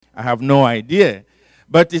I have no idea.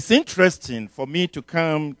 But it's interesting for me to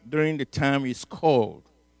come during the time it's cold.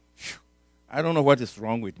 I don't know what is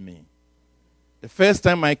wrong with me. The first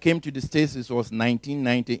time I came to the States was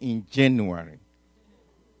 1990 in January.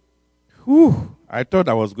 Whew, I thought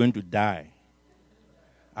I was going to die.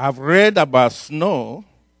 I've read about snow,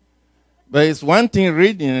 but it's one thing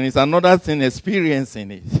reading and it's another thing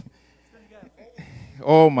experiencing it.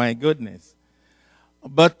 Oh my goodness.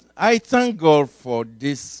 But I thank God for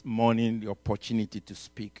this morning, the opportunity to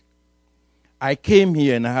speak. I came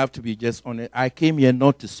here, and I have to be just honest, I came here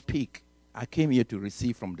not to speak. I came here to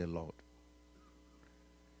receive from the Lord.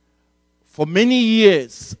 For many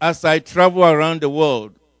years, as I travel around the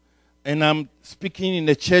world, and I'm speaking in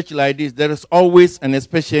a church like this, there is always, and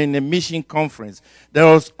especially in a mission conference, there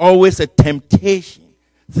was always a temptation,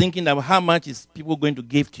 thinking of how much is people going to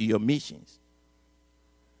give to your missions.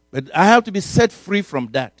 But I have to be set free from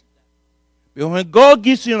that. Because when God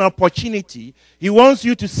gives you an opportunity, He wants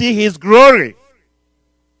you to see His glory.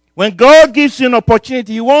 When God gives you an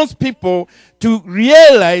opportunity, He wants people to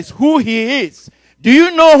realize who He is. Do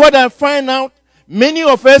you know what I find out? Many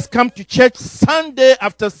of us come to church Sunday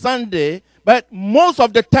after Sunday, but most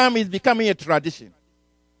of the time it's becoming a tradition.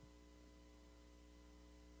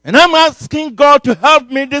 And I'm asking God to help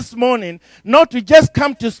me this morning, not to just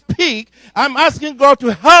come to speak. I'm asking God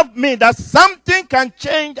to help me that something can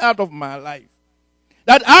change out of my life.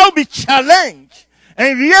 That I'll be challenged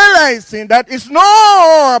and realizing that it's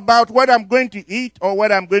not about what I'm going to eat or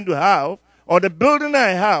what I'm going to have or the building I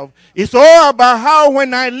have. It's all about how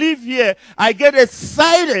when I live here, I get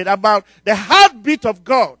excited about the heartbeat of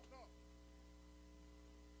God.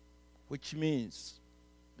 Which means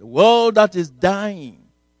the world that is dying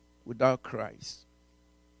without Christ.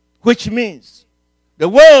 Which means the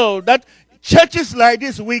world that churches like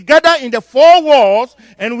this, we gather in the four walls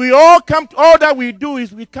and we all come to, all that we do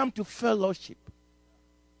is we come to fellowship.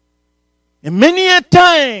 And many a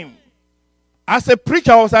time, as a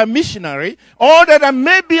preacher or as a missionary, all that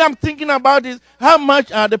maybe I'm thinking about is how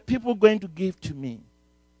much are the people going to give to me?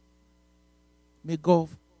 May God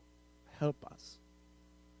help us.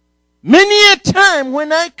 Many a time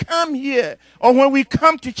when I come here or when we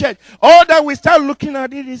come to church, all that we start looking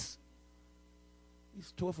at it is,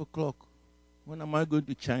 it's 12 o'clock. When am I going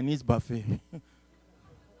to Chinese buffet?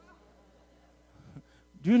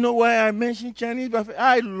 Do you know why I mention Chinese buffet?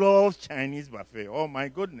 I love Chinese buffet. Oh my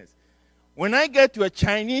goodness. When I get to a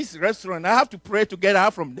Chinese restaurant, I have to pray to get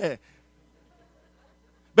out from there.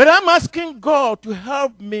 But I'm asking God to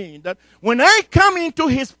help me that when I come into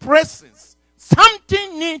His presence,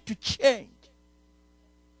 something needs to change.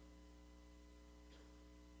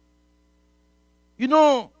 You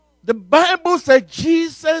know, the Bible says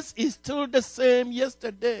Jesus is still the same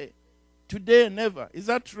yesterday, today, and ever. Is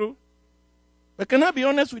that true? But can I be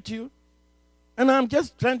honest with you? And I'm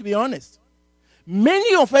just trying to be honest.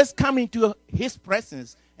 Many of us come into His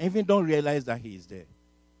presence and even don't realize that He is there.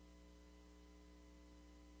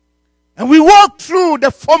 And we walk through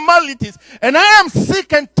the formalities. And I am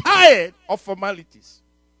sick and tired of formalities.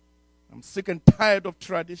 I'm sick and tired of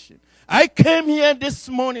tradition. I came here this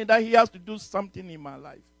morning that He has to do something in my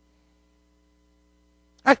life.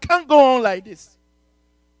 I can't go on like this.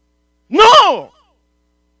 No!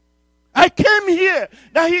 I came here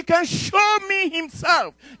that He can show me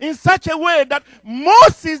Himself in such a way that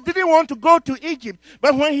Moses didn't want to go to Egypt.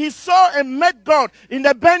 But when he saw and met God in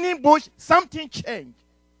the burning bush, something changed.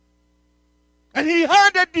 And he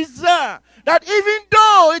had a desire that even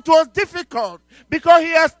though it was difficult, because he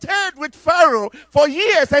has stayed with Pharaoh for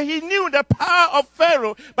years and he knew the power of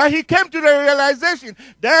Pharaoh, but he came to the realization,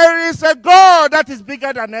 there is a God that is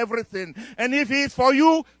bigger than everything. And if He is for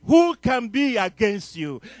you, who can be against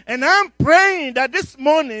you? And I'm praying that this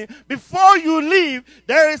morning, before you leave,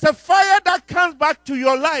 there is a fire that comes back to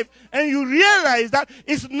your life and you realize that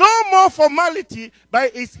it's no more formality,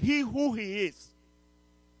 but it's He who He is.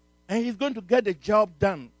 And He's going to get the job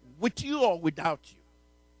done with you or without you.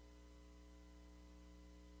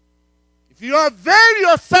 If you avail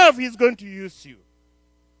yourself, He's going to use you.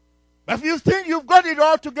 But if you think you've got it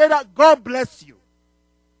all together, God bless you.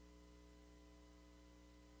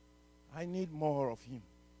 I need more of Him.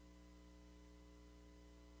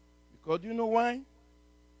 Because you know why?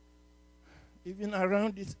 Even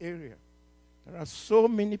around this area, there are so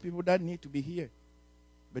many people that need to be here,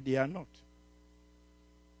 but they are not.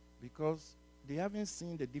 Because they haven't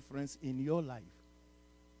seen the difference in your life.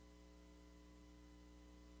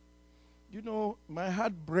 You know, my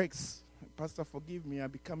heart breaks. Pastor, forgive me, I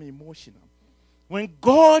become emotional. When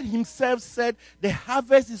God Himself said the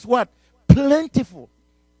harvest is what? Plentiful.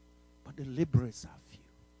 But the laborers are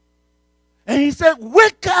few. And he said,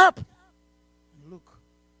 wake up. Look.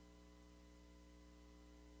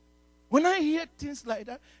 When I hear things like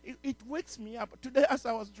that, it wakes me up. Today, as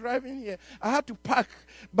I was driving here, I had to park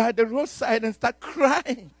by the roadside and start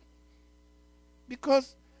crying.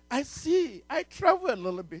 Because I travel a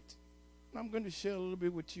little bit. I'm going to share a little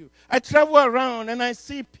bit with you. I travel around and I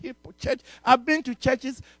see people, church. I've been to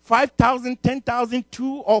churches 5,000, 10,000,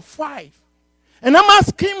 2 or 5. And I'm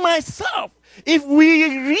asking myself, if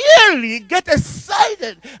we really get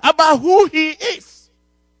excited about who he is,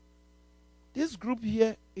 this group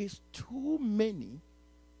here is too many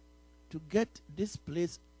to get this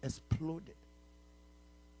place exploded.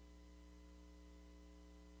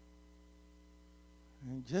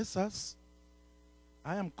 And just as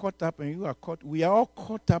I am caught up and you are caught, we are all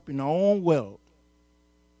caught up in our own world.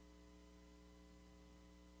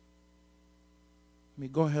 May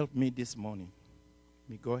God help me this morning.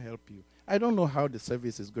 May God help you. I don't know how the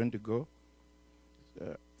service is going to go.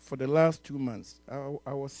 For the last 2 months,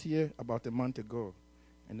 I was here about a month ago.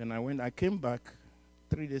 And then I came back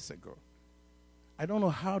 3 days ago. I don't know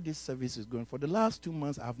how this service is going. For the last 2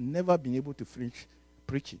 months, I've never been able to finish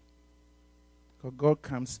preaching. Because God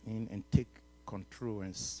comes in and take control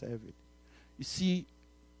and serve it. You see,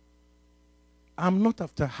 I'm not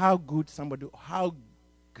after how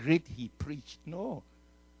great he preached. No.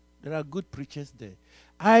 There are good preachers there.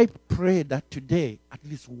 I pray that today, at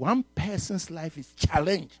least one person's life is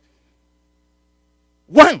challenged.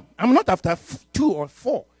 One. I'm not after 2 or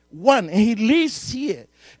 4. One. And he lives here.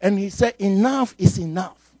 And he said, enough is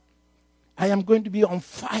enough. I am going to be on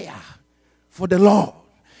fire for the Lord.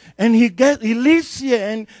 And he lives here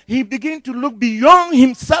and he begins to look beyond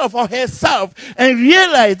himself or herself and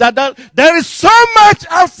realize that there is so much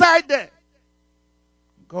outside there.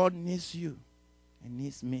 God needs you and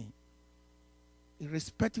needs me.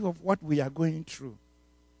 Irrespective of what we are going through.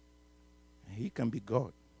 He can be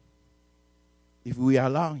God. If we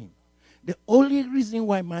allow him. The only reason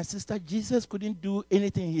why my sister Jesus couldn't do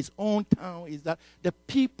anything in his own town is that the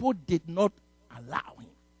people did not allow him.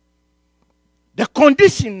 The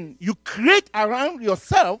condition you create around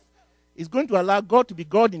yourself is going to allow God to be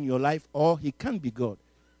God in your life, or he can't be God.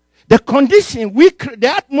 The condition,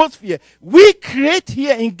 the atmosphere we create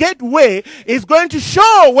here in Gateway is going to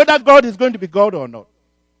show whether God is going to be God or not.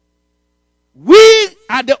 We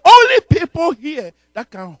are the only people here that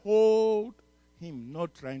can hold him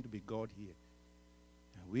not trying to be God here.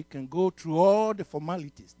 And we can go through all the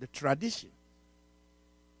formalities, the tradition.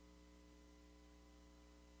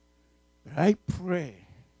 But I pray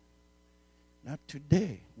that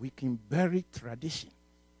today we can bury tradition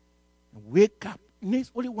and wake up. It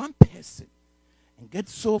needs only one person and get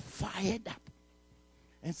so fired up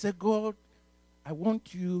and say, God, I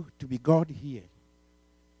want you to be God here.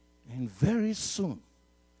 And very soon,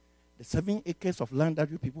 the 7 acres of land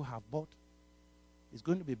that you people have bought is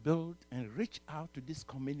going to be built and reach out to this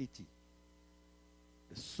community.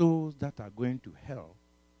 The souls that are going to hell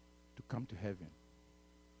to come to heaven.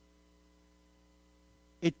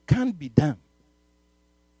 It can't be done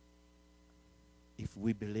if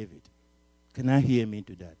we believe it. Can I hear me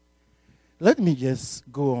to that? Let me just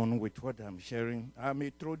go on with what I'm sharing. I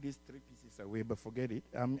may throw these 3 pieces away, but forget it.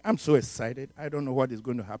 I'm so excited. I don't know what is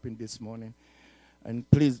going to happen this morning. And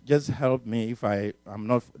please just help me if I'm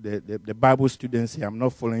not, the Bible students here, I'm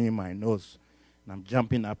not following my nose. And I'm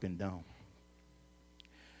jumping up and down.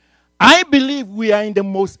 I believe we are in the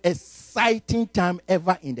most exciting time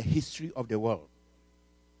ever in the history of the world.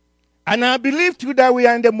 And I believe too that we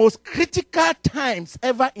are in the most critical times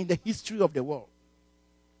ever in the history of the world.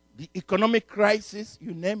 The economic crisis,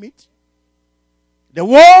 you name it. The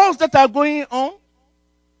wars that are going on.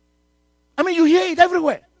 I mean, you hear it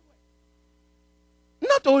everywhere.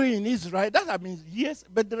 Not only in Israel, that has been years,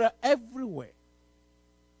 but they are everywhere.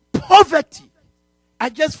 Poverty. I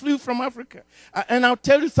just flew from Africa. And I'll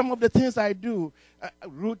tell you some of the things I do.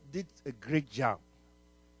 Ruth did a great job.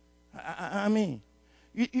 I mean,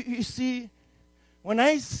 you see, when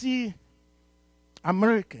I see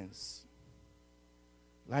Americans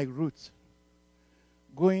like Ruth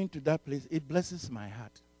going to that place, it blesses my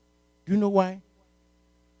heart. Do you know why?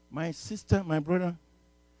 My sister, my brother,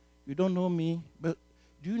 you don't know me, but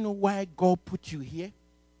do you know why God put you here?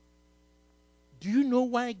 Do you know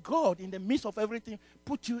why God, in the midst of everything,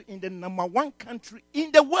 put you in the #1 country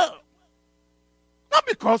in the world? Not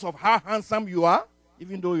because of how handsome you are,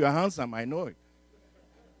 even though you are handsome, I know it.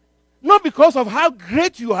 Not because of how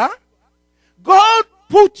great you are. God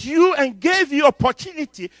put you and gave you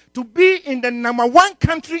opportunity to be in the #1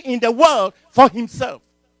 country in the world for himself.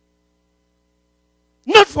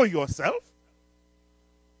 Not for yourself.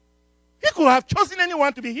 He could have chosen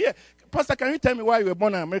anyone to be here. Pastor, can you tell me why you were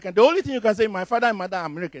born an American? The only thing you can say, my father and mother are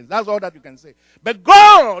Americans. That's all that you can say. But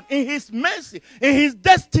God, in his mercy, in his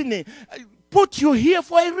destiny, put you here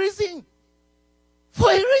for a reason.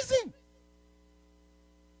 For a reason.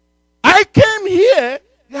 I came here,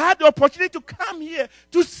 I had the opportunity to come here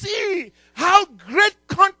to see how great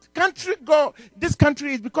country this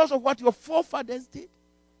country is because of what your forefathers did.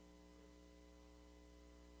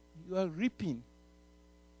 You are reaping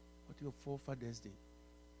what your forefathers did.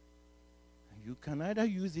 And you can either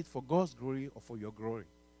use it for God's glory or for your glory.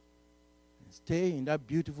 And stay in that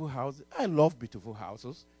beautiful house. I love beautiful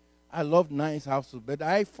houses. I love nice houses. But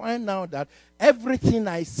I find now that everything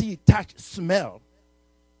I see, touch, smell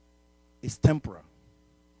is temporal.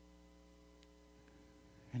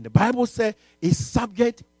 And the Bible says it's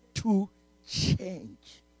subject to change.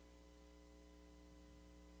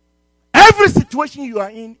 Every situation you are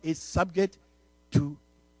in is subject to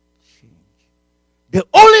change. The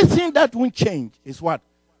only thing that won't change is what?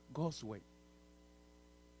 God's word.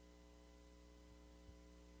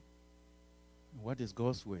 What is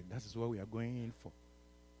God's word? That is what we are going in for.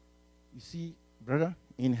 You see, brother,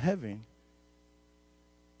 in heaven,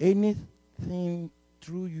 anything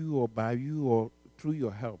through you or by you or through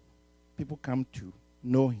your help, people come to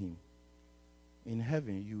know him. In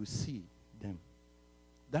heaven, you will see them.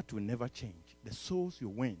 That will never change. The souls you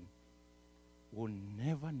win will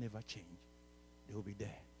never change. They will be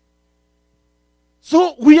there.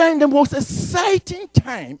 So we are in the most exciting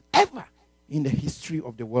time ever in the history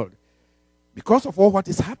of the world because of all what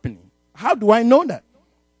is happening. How do I know that?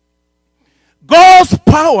 God's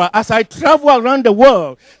power, as I travel around the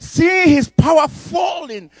world, seeing his power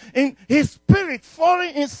falling, in his spirit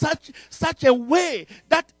falling in such a way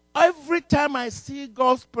that every time I see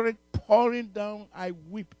God's spirit pouring down, I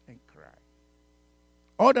weep and cry.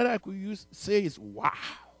 All that I could say is, wow.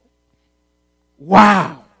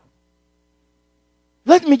 Wow.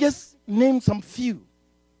 Let me just name some few.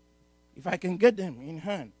 If I can get them in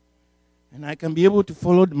hand, and I can be able to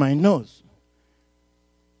follow my nose.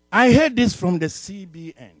 I heard this from the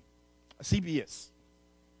CBS.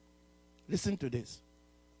 Listen to this.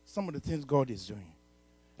 Some of the things God is doing.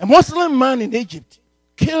 A Muslim man in Egypt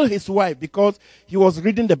killed his wife because he was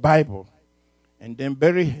reading the Bible and then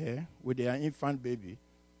buried her with their infant baby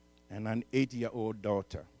and an 8-year-old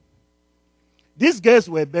daughter. These girls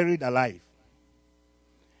were buried alive.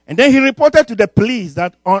 And then he reported to the police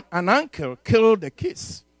that an uncle killed the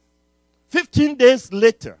kids. 15 days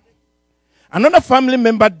later, another family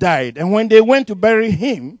member died, and when they went to bury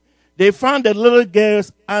him, they found the little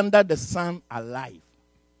girls under the sun alive.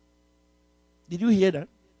 Did you hear that?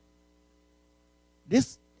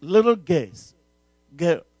 This little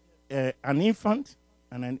girl, an infant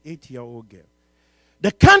and an 8-year-old girl.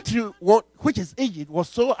 The country, which is Egypt, was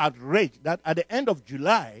so outraged that at the end of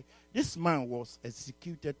July, this man was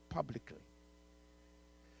executed publicly.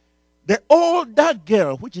 That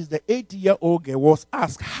girl, which is the 80-year-old girl, was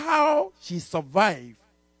asked how she survived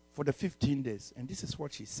for the 15 days. And this is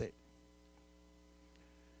what she said.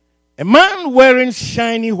 A man wearing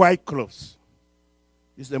shiny white clothes,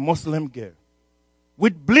 this is a Muslim girl,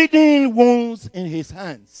 with bleeding wounds in his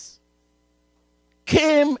hands,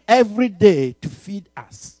 came every day to feed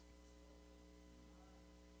us.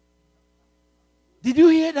 Did you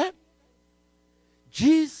hear that?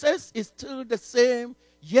 Jesus is still the same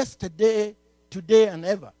yesterday, today, and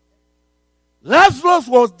ever. Lazarus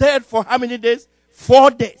was dead for how many days?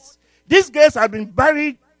 4 days. These guys have been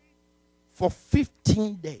buried for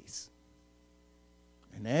 15 days.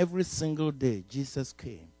 And every single day, Jesus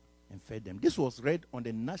came and fed them. This was read on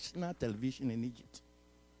the national television in Egypt.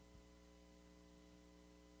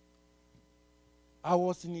 I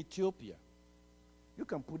was in Ethiopia. You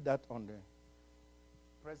can put that on the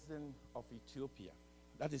president of Ethiopia.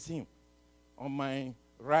 That is him. On my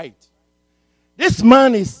right. This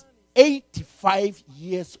man is 85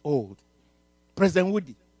 years old. President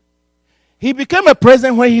Woody. He became a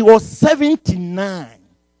president when he was 79.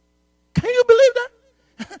 Can you believe that?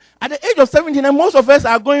 At the age of 79, most of us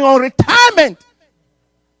are going on retirement.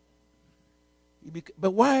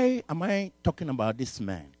 But why am I talking about this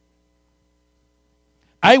man?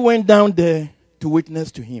 I went down there to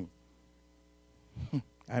witness to him.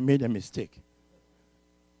 I made a mistake.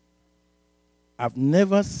 I've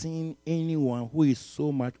never seen anyone who is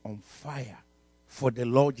so much on fire for the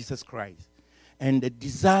Lord Jesus Christ and the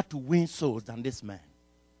desire to win souls than this man.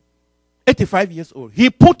 85 years old. He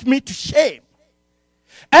put me to shame.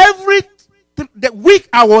 The week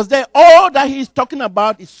I was there, all that he's talking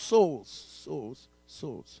about is souls, souls,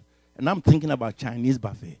 souls. And I'm thinking about Chinese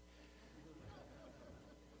buffet.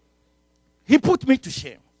 He put me to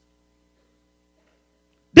shame.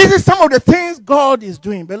 This is some of the things God is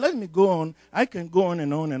doing. But let me go on. I can go on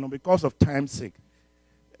and on and on because of time's sake.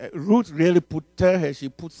 Ruth really tell her she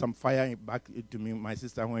put some fire back into me, my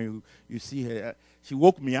sister, when you see her. She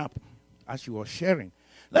woke me up as she was sharing.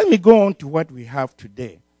 Let me go on to what we have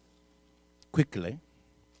today quickly.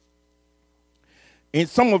 In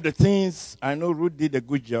some of the things, I know Ruth did a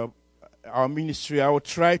good job. Our ministry, I will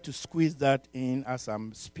try to squeeze that in as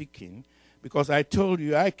I'm speaking, because I told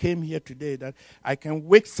you I came here today that I can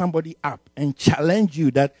wake somebody up and challenge you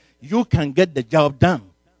that you can get the job done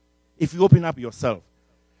if you open up yourself.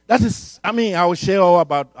 That is, I will share all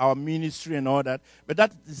about our ministry and all that, but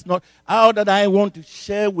that is not all that I want to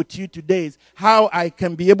share with you today. Is how I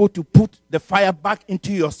can be able to put the fire back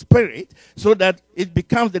into your spirit so that it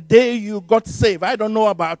becomes the day you got saved. I don't know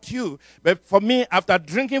about you, but for me, after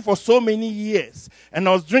drinking for so many years, and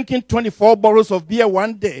I was drinking 24 bottles of beer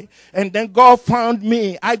one day, and then God found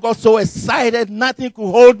me, I got so excited, nothing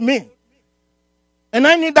could hold me. And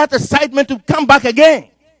I need that excitement to come back again.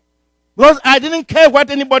 Because I didn't care what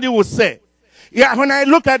anybody would say. Yeah, when I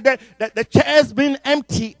look at the chairs being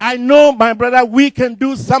empty, I know, my brother, we can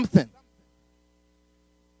do something.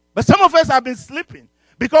 But some of us have been sleeping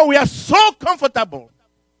because we are so comfortable.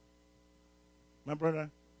 My brother,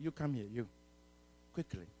 you come here, you.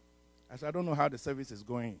 Quickly. As I don't know how the service is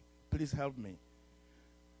going, please help me.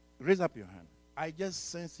 Raise up your hand. I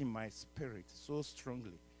just sense in my spirit so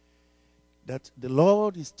strongly that the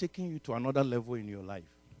Lord is taking you to another level in your life.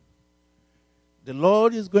 The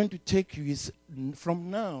Lord is going to take you from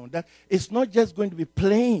now. That it's not just going to be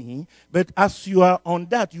playing, but as you are on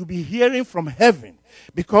that, you'll be hearing from heaven.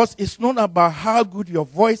 Because it's not about how good your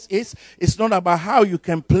voice is. It's not about how you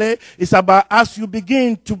can play. It's about as you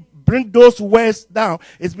begin to bring those words down.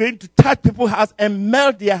 It's going to touch people's hearts and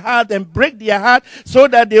melt their heart and break their heart so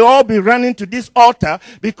that they all be running to this altar,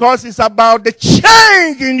 because it's about the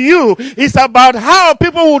change in you. It's about how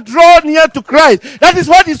people will draw near to Christ. That is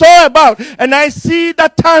what it's all about. And I see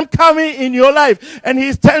that time coming in your life. And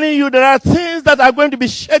He's telling you there are things that are going to be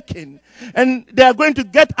shaken. And they are going to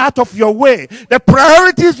get out of your way. The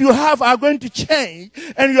priorities you have are going to change.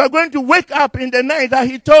 And you are going to wake up in the night that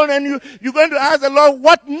He told, and you're going to ask the Lord,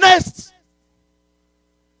 what next?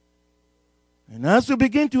 And as you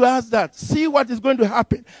begin to ask that, see what is going to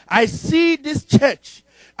happen. I see this church,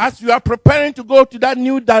 as you are preparing to go to that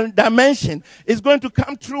new dimension, is going to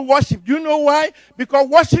come through worship. Do you know why? Because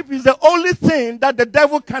worship is the only thing that the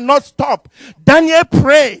devil cannot stop. Daniel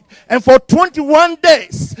prayed, and for 21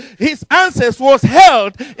 days, his answers was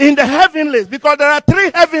held in the heavenlies, because there are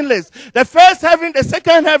 3 heavenlies. The first heaven, the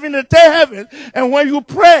second heaven, the third heaven. And when you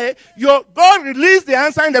pray, God released the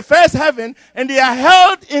answer in the first heaven, and they are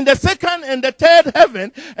held in the second and the third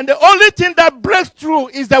heaven. And the only thing that breaks through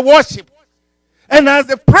is the worship. And as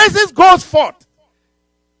the praises goes forth,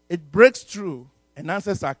 it breaks through and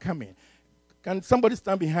answers are coming. Can somebody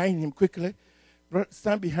stand behind him quickly?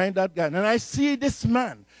 Stand behind that guy. And I see this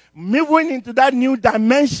man moving into that new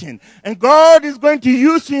dimension. And God is going to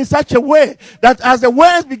use you in such a way that as the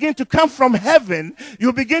words begin to come from heaven,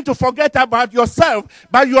 you begin to forget about yourself,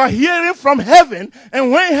 but you are hearing from heaven.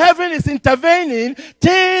 And when heaven is intervening,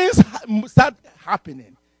 things start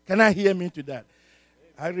happening. Can I hear me to that?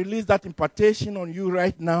 I release that impartation on you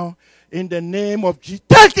right now in the name of Jesus.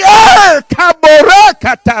 Take it! Kabora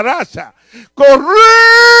katarasha.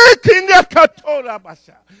 Korikinya katora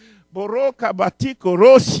basha. Boroka batiko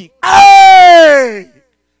roshi.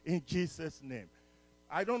 In Jesus' name.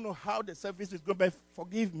 I don't know how the service is going, but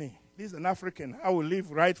forgive me. This is an African. I will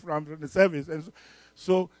live right from the service. And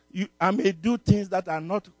so I may do things that are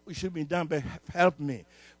not should be done, but help me.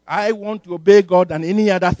 I want to obey God than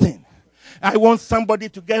any other thing. I want somebody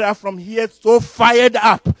to get up from here so fired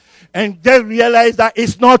up and just realize that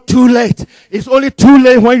it's not too late. It's only too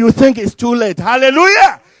late when you think it's too late.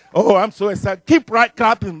 Hallelujah. Oh, I'm so excited. Keep right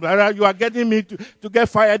clapping, brother. You are getting me to get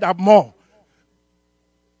fired up more.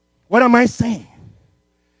 What am I saying?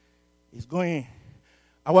 It's going.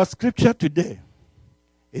 Our scripture today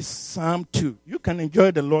is Psalm 2. You can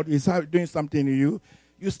enjoy the Lord. He's doing something to you.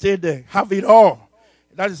 You stay there. Have it all.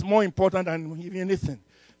 That is more important than even anything.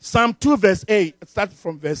 Psalm 2 verse 8. Start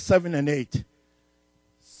from verse 7 and 8.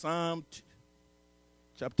 Psalm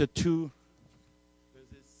chapter 2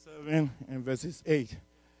 verses 7 and verses 8.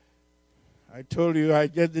 I told you I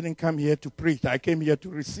just didn't come here to preach. I came here to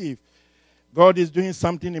receive. God is doing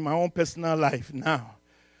something in my own personal life now.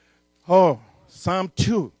 Oh, Psalm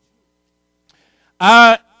 2.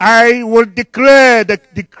 I will declare the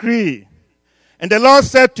decree. And the Lord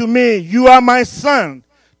said to me, you are my son.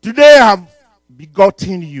 Today I have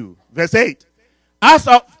begotten you. Verse 8.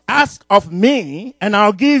 Ask of me, and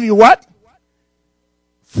I'll give you what?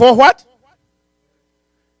 For what?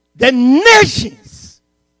 The nations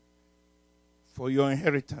for your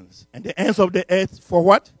inheritance. And the ends of the earth for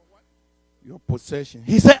what? Your possession.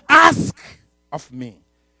 He said, ask of me.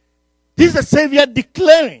 This is the Savior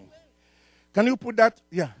declaring. Can you put that?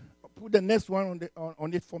 Yeah. Put the next one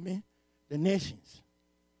on it for me. The nations.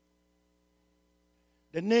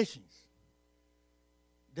 The nations.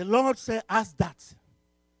 The Lord said, ask that.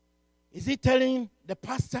 Is he telling the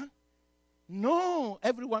pastor? No,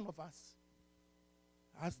 every one of us.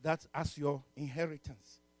 Ask that as your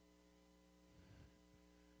inheritance.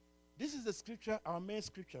 This is the scripture, our main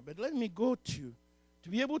scripture. But let me go to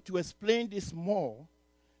be able to explain this more,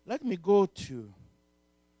 let me go to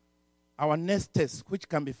our next text, which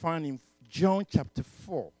can be found in John chapter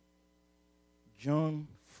 4. John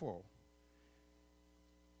 4.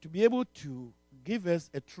 To be able to give us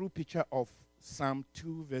a true picture of Psalm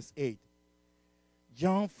 2, verse 8.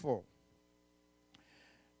 John 4.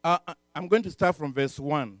 I'm going to start from verse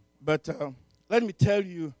 1. But let me tell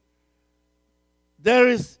you, there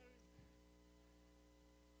is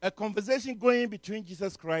a conversation going between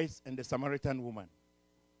Jesus Christ and the Samaritan woman.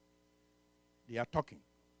 They are talking.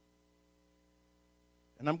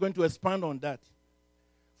 And I'm going to expand on that,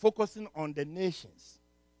 focusing on the nations.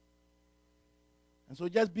 And so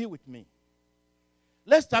just be with me.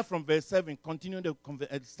 Let's start from verse 7, continue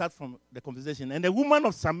start from the conversation. And the woman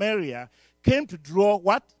of Samaria came to draw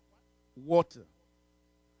what? Water.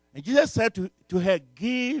 And Jesus said to her,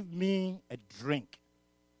 give me a drink.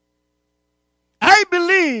 I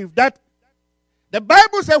believe that the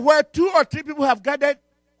Bible says where 2 or 3 people have gathered,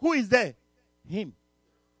 who is there? Him.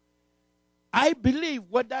 I believe,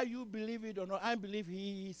 whether you believe it or not, I believe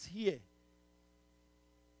he is here.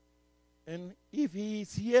 And if he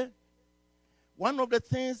is here, one of the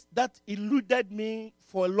things that eluded me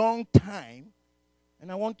for a long time,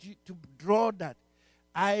 and I want you to draw that,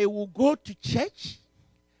 I will go to church,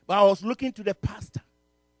 but I was looking to the pastor.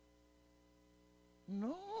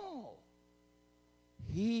 No.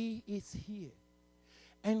 He is here.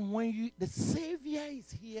 And when the Savior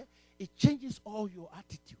is here, it changes all your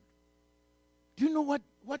attitude. Do you know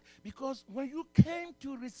what? Because when you came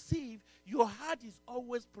to receive, your heart is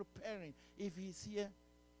always preparing. If he's here,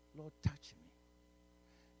 Lord, touch me.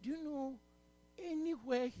 Do you know,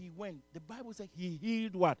 anywhere he went, the Bible said he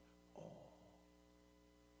healed what?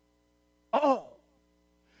 All.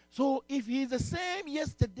 So if he is the same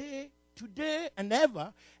yesterday, today, and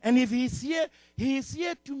ever, and if he is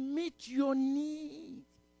here to meet your need.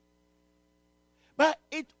 But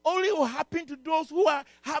it only will happen to those who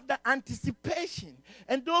have the anticipation,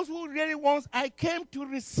 and those who really want, I came to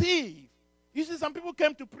receive. You see, some people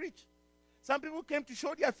came to preach. Some people came to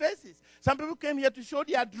show their faces. Some people came here to show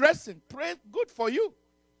their dressing. Praise, good for you.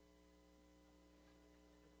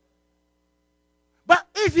 But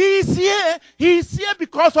if he is here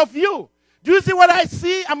because of you. Do you see what I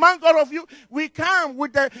see among all of you? We come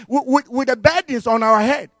with the burdens on our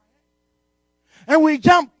head. And we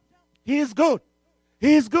jump. He is good.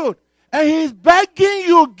 He is good. And he is begging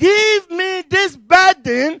you, give me this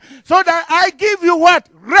burden so that I give you what?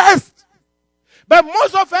 Rest. But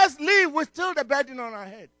most of us leave with still the burden on our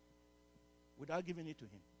head without giving it to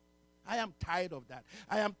him. I am tired of that.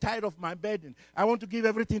 I am tired of my burden. I want to give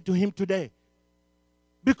everything to him today.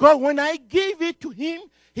 Because when I give it to him,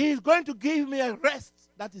 he is going to give me a rest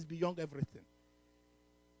that is beyond everything.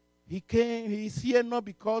 He is here not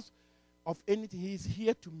because of anything. He is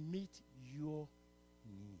here to meet your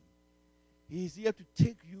need. He is here to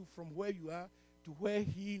take you from where you are to where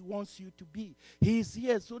he wants you to be. He is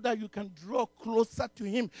here so that you can draw closer to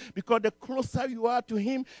him. Because the closer you are to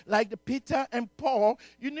him, like the Peter and Paul,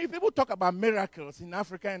 you know, people talk about miracles in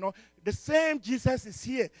Africa and all. The same Jesus is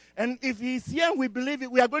here. And if he is here and we believe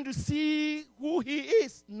it, we are going to see who he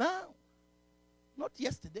is now. Not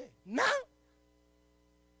yesterday. Now.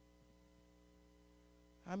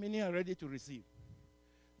 How many are ready to receive?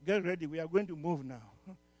 Get ready. We are going to move now.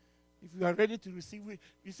 If you are ready to receive,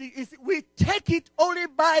 we take it only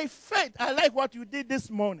by faith. I like what you did this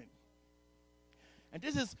morning. And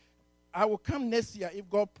this is, I will come next year if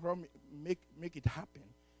God make it happen.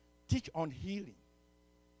 Teach on healing.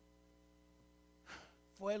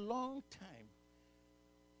 For a long time,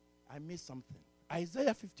 I missed something.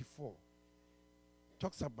 Isaiah 54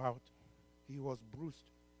 talks about he was bruised.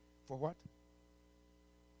 For what?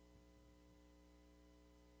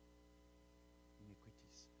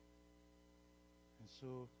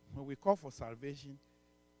 So when we call for salvation,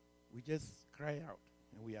 we just cry out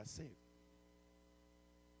and we are saved.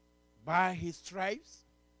 By his stripes.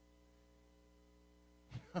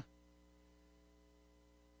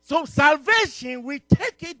 So salvation, we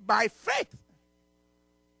take it by faith.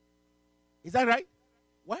 Is that right?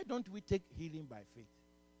 Why don't we take healing by faith?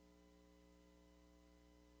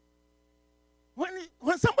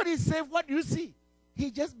 When somebody is saved, what do you see? He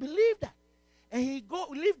just believed that. And he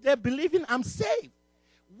live there believing I'm saved.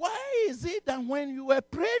 Why is it that when you were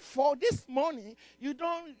prayed for this morning, you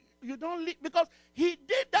don't live? Because he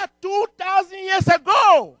did that 2,000 years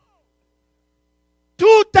ago.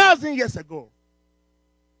 2,000 years ago.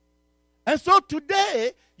 And so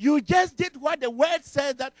today, you just did what the word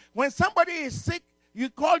says, that when somebody is sick, you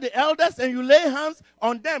call the elders and you lay hands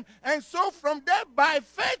on them. And so from there, by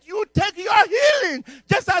faith, you take your healing,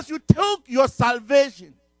 just as you took your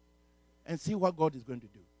salvation. And see what God is going to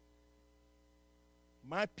do.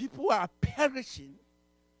 My people are perishing.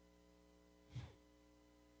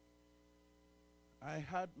 I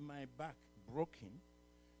had my back broken.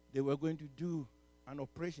 They were going to do an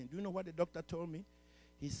operation. Do you know what the doctor told me?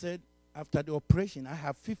 He said, after the operation, I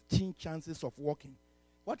have 15 chances of walking.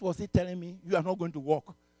 What was he telling me? You are not going to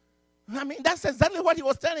walk. I mean, that's exactly what he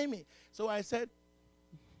was telling me. So I said,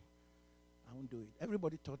 I won't do it.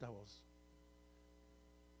 Everybody thought I was.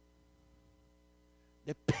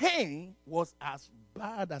 The pain was as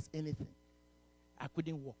bad as anything. I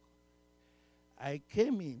couldn't walk. I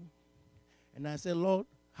came in and I said, Lord,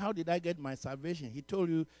 how did I get my salvation? He told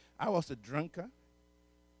you I was a drunkard.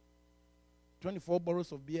 24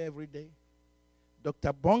 bottles of beer every day.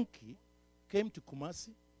 Dr. Bonki came to Kumasi.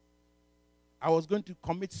 I was going to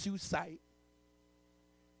commit suicide.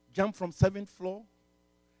 Jump from 7th floor.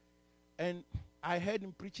 And I heard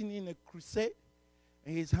him preaching in a crusade.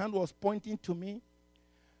 And his hand was pointing to me.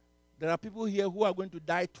 There are people here who are going to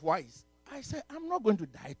die twice. I said, I'm not going to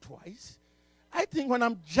die twice. I think when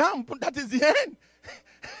I'm jumped, that is the end.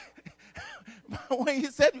 When he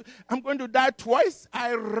said, I'm going to die twice,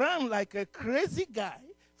 I ran like a crazy guy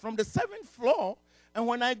from the 7th floor. And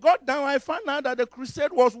when I got down, I found out that the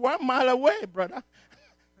crusade was 1 mile away, brother.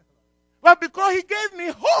 But because he gave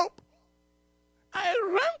me hope, I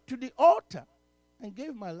ran to the altar and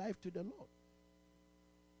gave my life to the Lord.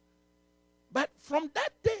 But from that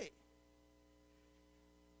day,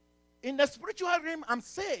 in the spiritual realm, I'm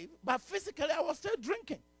saved, but physically, I was still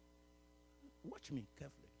drinking. Watch me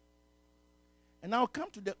carefully. And I'll come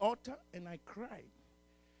to the altar and I cried.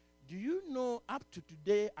 Do you know, up to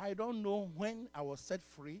today, I don't know when I was set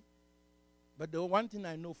free, but the one thing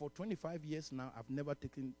I know, for 25 years now, I've never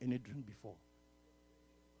taken any drink before.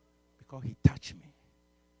 Because he touched me.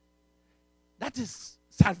 That is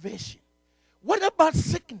salvation. What about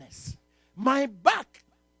sickness? My back.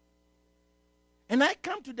 And I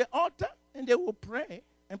come to the altar and they will pray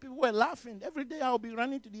and people were laughing. Every day I'll be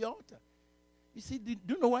running to the altar. You see, do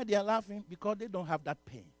you know why they are laughing? Because they don't have that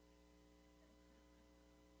pain.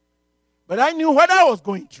 But I knew what I was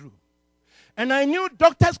going through. And I knew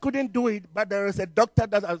doctors couldn't do it, but there is a doctor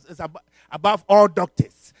that is above all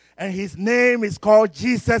doctors. And his name is called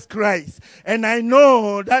Jesus Christ. And I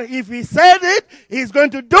know that if he said it, he's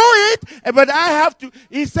going to do it. But I have to.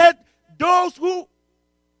 He said, those who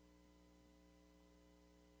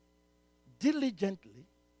diligently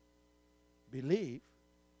believe,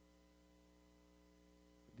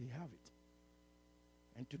 they have it.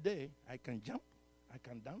 And today, I can jump, I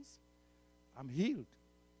can dance, I'm healed.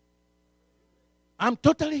 I'm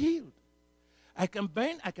totally healed. I can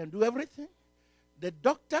bend, I can do everything. The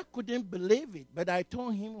doctor couldn't believe it, but I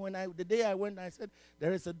told him the day I went, I said,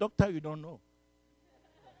 there is a doctor you don't know.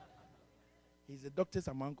 He's the doctor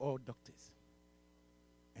among all doctors.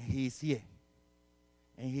 And he is here.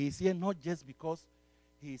 And he is here not just because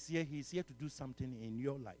he is here to do something in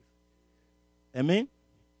your life. Amen?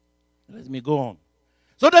 Let me go on.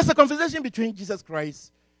 So there's a conversation between Jesus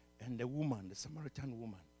Christ and the woman, the Samaritan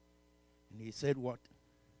woman. And he said, what?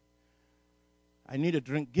 I need a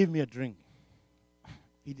drink. Give me a drink.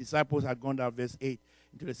 His disciples had gone down, verse 8,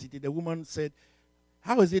 into the city. The woman said,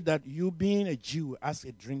 how is it that you, being a Jew, ask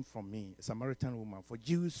a drink from me, a Samaritan woman? For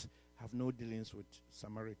Jews have no dealings with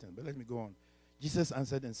Samaritans. But let me go on. Jesus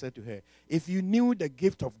answered and said to her, if you knew the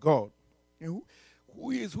gift of God,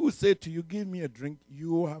 who said to you, give me a drink,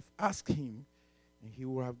 you will have asked him, and he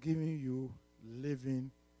will have given you living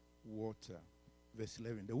water. Verse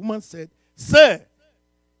 11. The woman said, sir,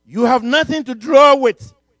 you have nothing to draw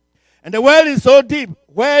with, and the well is so deep.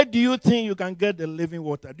 Where do you think you can get the living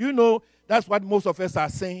water? Do you know that's what most of us are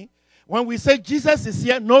saying? When we say Jesus is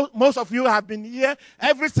here, most of you have been here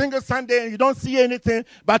every single Sunday and you don't see anything,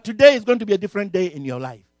 but today is going to be a different day in your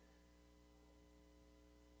life.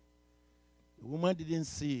 The woman didn't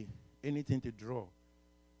see anything to draw.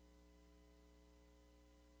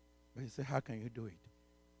 But he said, how can you do it?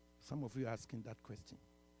 Some of you are asking that question.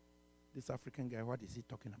 This African guy, what is he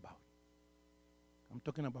talking about? I'm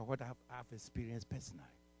talking about what I've experienced personally.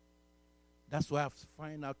 That's why I've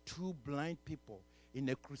found out two blind people in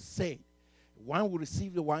a crusade. One will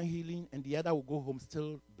receive the one healing, and the other will go home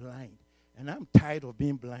still blind. And I'm tired of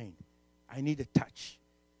being blind. I need a touch.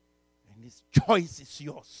 And this choice is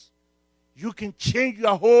yours. You can change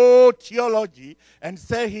your whole theology and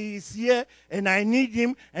say he is here and I need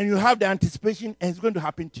him, and you have the anticipation, and it's going to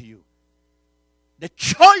happen to you. The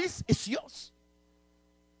choice is yours.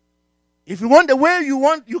 If you want the way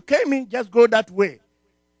you came in, just go that way.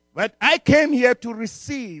 But I came here to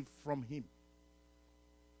receive from him.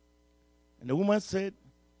 And the woman said,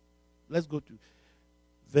 let's go to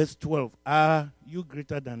verse 12. Are you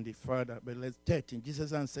greater than the Father? But let's 13.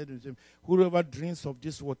 Jesus answered to him, whoever drinks of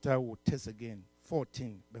this water will thirst again.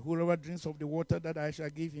 14. But whoever drinks of the water that I shall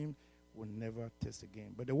give him will never thirst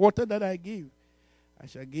again. But the water that I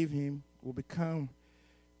shall give him will become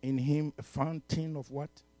in him a fountain of what?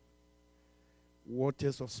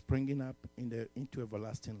 Waters of springing up into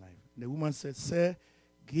everlasting life. The woman said, sir,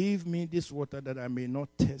 give me this water that I may not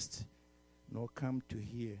thirst, nor come to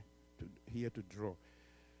here to draw.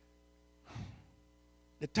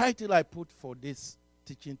 The title I put for this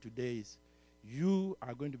teaching today is, you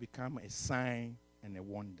are going to become a sign and a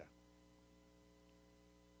wonder.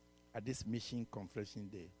 At this mission confession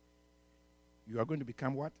day, you are going to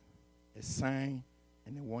become what? A sign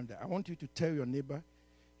and a wonder. I want you to tell your neighbor,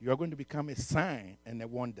 you are going to become a sign and a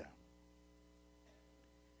wonder.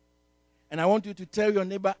 And I want you to tell your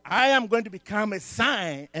neighbor, I am going to become a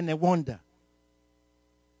sign and a wonder.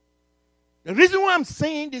 The reason why I'm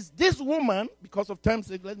saying this woman, because of time's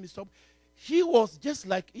sake, let me stop. She was just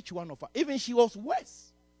like each one of us. Even she was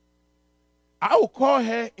worse. I will call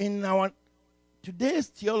her in our today's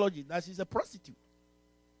theology that she's a prostitute.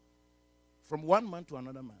 From one man to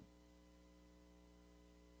another man.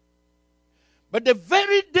 But the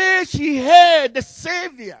very day she heard the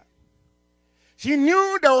Savior, she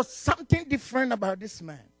knew there was something different about this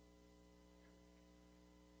man.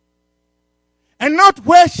 And not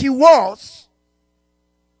where she was,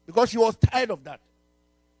 because she was tired of that.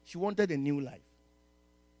 She wanted a new life.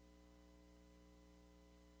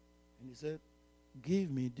 And he said, give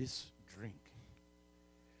me this drink.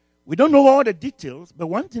 We don't know all the details, but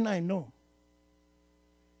one thing I know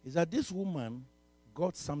is that this woman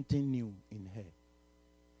got something new in her.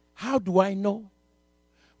 How do I know?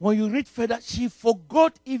 When you read further, she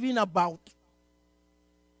forgot even about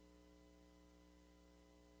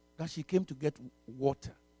that she came to get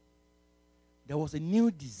water. There was a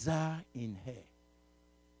new desire in her.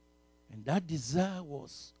 And that desire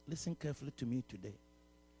was, listen carefully to me today.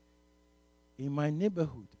 In my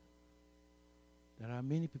neighborhood, there are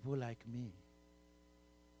many people like me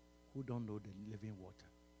who don't know the living water.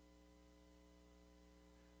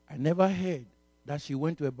 I never heard that she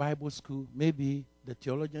went to a Bible school. Maybe the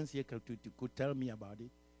theologians here could tell me about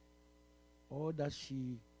it. All that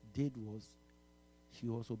she did was, she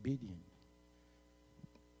was obedient.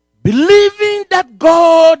 Believing that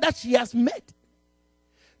God that she has met,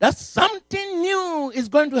 that something new is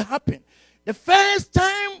going to happen. The first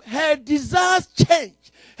time her desires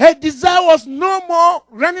changed. Her desire was no more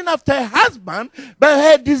running after her husband, but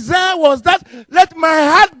her desire was that let my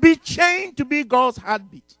heart be changed to be God's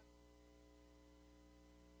heartbeat.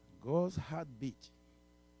 God's heartbeat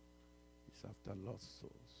is after lost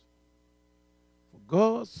souls. For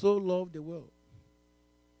God so loved the world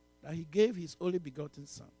that he gave his only begotten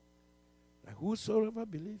Son, that whosoever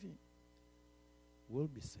believes him will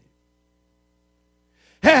be saved.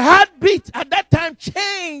 Her heartbeat at that time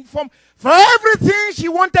changed from everything she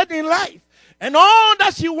wanted in life. And all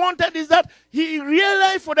that she wanted is that he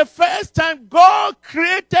realized for the first time God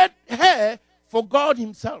created her for God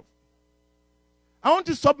himself. I want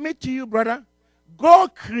to submit to you, brother.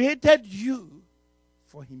 God created you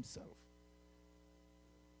for himself.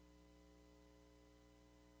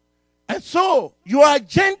 And so, your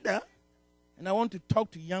agenda, and I want to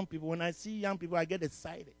talk to young people. When I see young people, I get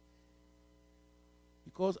excited.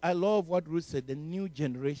 Because I love what Ruth said, the new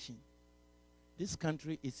generation. This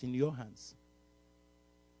country is in your hands.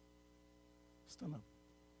 Stand up.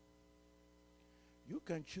 You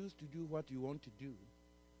can choose to do what you want to do.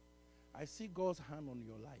 I see God's hand on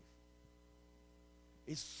your life.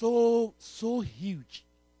 It's so huge.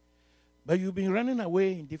 But you've been running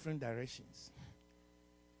away in different directions.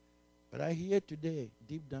 But I hear today,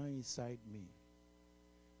 deep down inside me,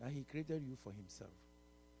 that he created you for himself.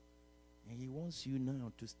 And he wants you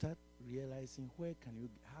now to start realizing how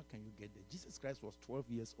can you get there. Jesus Christ was 12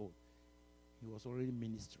 years old. He was already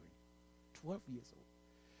ministering. 12 years old.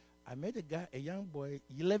 I met a young boy,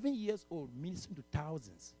 11 years old, ministering to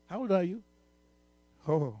thousands. How old are you?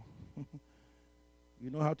 Oh. You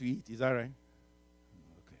know how to eat, is that right?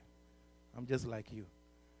 Okay. I'm just like you.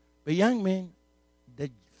 But young men, the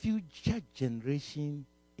future generation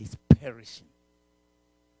is perishing.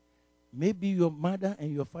 Maybe your mother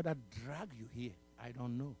and your father drag you here. I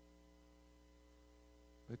don't know.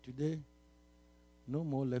 But today, no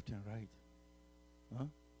more left and right. Huh?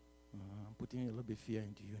 I'm putting a little bit of fear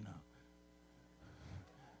into you now.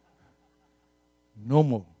 No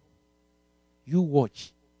more. You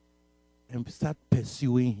watch and start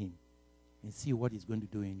pursuing him and see what he's going to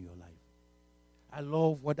do in your life. I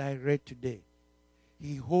love what I read today.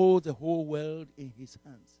 He holds the whole world in his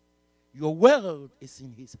hands. Your world is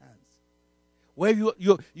in his hands. Where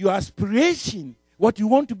your aspiration, what you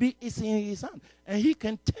want to be, is in his hand. And he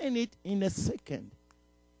can turn it in a second.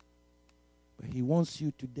 But he wants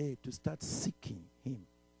you today to start seeking him.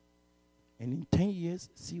 And in 10 years,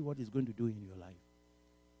 see what he's going to do in your life.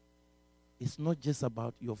 It's not just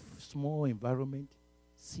about your small environment.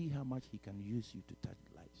 See how much he can use you to touch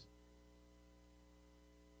lives.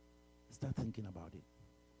 Start thinking about it.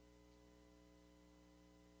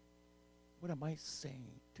 What am I saying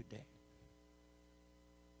today?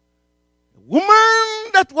 A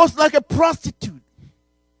woman that was like a prostitute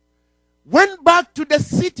went back to the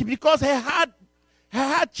city because her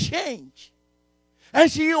heart changed. And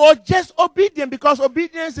she was just obedient, because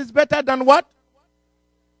obedience is better than what?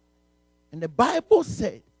 And the Bible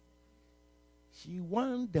said she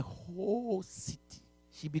won the whole city.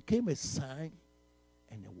 She became a sign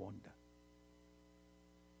and a wonder.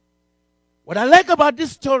 What I like about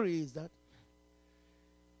this story is that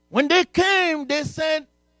when they came, they said,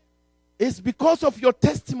 it's because of your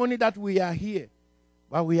testimony that we are here.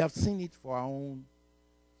 But we have seen it for our own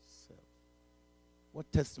self.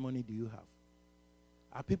 What testimony do you have?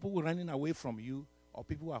 Are people running away from you, or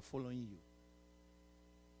people are following you?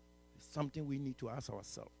 It's something we need to ask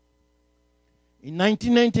ourselves. In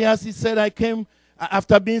 1990, as he said,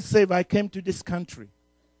 after being saved, I came to this country.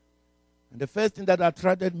 And the first thing that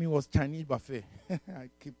attracted me was Chinese buffet. I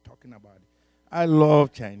keep talking about it. I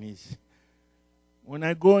love Chinese. When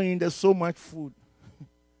I go in, there's so much food.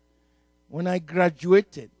 When I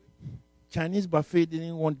graduated, Chinese buffet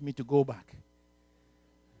didn't want me to go back.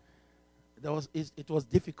 It was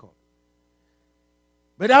difficult.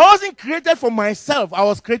 But I wasn't created for myself. I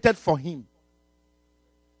was created for him.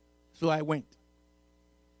 So I went.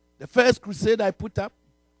 The first crusade I put up,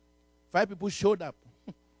 5 people showed up.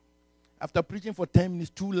 After preaching for 10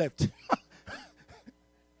 minutes, 2 left.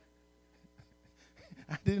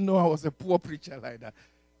 I didn't know I was a poor preacher like that.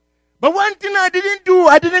 But one thing I didn't do,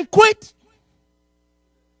 I didn't quit.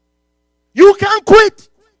 You can't quit.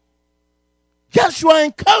 Joshua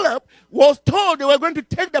and Caleb was told they were going to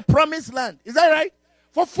take the promised land. Is that right?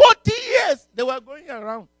 For 40 years, they were going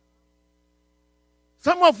around.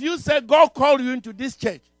 Some of you said God called you into this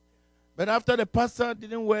church. But after the pastor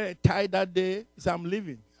didn't wear a tie that day, he said, I'm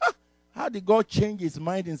leaving. How did God change his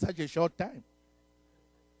mind in such a short time?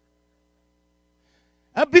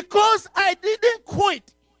 And because I didn't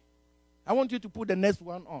quit, I want you to put the next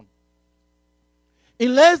one on.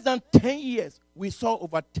 In less than 10 years, we saw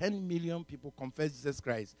over 10 million people confess Jesus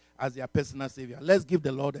Christ as their personal Savior. Let's give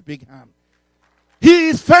the Lord a big hand. He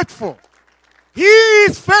is faithful. He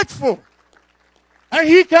is faithful. And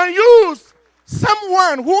he can use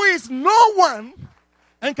someone who is no one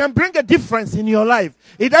and can bring a difference in your life.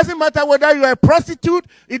 It doesn't matter whether you are a prostitute.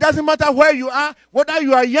 It doesn't matter where you are, whether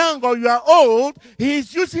you are young or you are old. He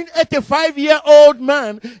is using 85-year-old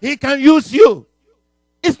man. He can use you.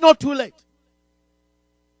 It's not too late.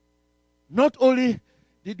 Not only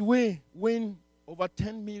did we win over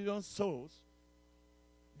 10 million souls,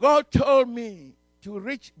 God told me to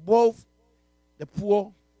reach both the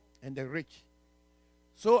poor and the rich.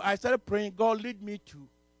 So I started praying, God, lead me to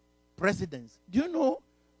presidents. Do you know,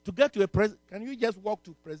 to get to a president, can you just walk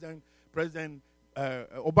to President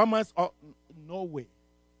Obama's? No way.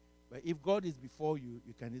 But if God is before you,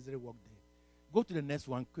 you can easily walk there. Go to the next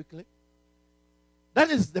one quickly. That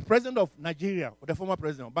is the president of Nigeria, or the former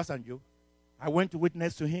president, Obasanjo. I went to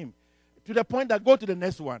witness to him. To the point that, go to the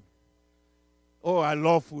next one. Oh, I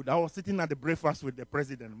love food. I was sitting at the breakfast with the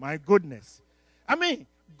president. My goodness. I mean,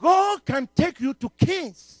 God can take you to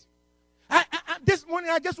kings. This morning,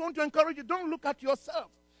 I just want to encourage you, don't look at yourself.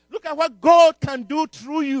 Look at what God can do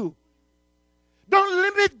through you. Don't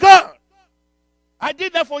limit God. I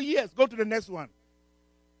did that for years. Go to the next one.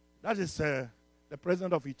 That is the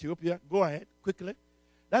president of Ethiopia. Go ahead, quickly.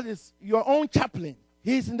 That is your own chaplain.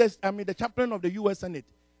 He's in the chaplain of the U.S. Senate.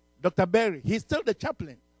 Dr. Berry. He's still the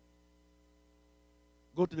chaplain.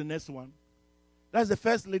 Go to the next one. That's the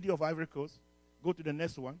first lady of Ivory Coast. Go to the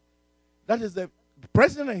next one. That is the The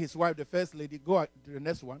president and his wife, the first lady, go to the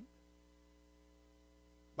next one.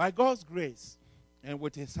 By God's grace and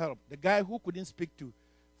with his help, the guy who couldn't speak to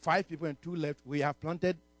 5 people and 2 left, we have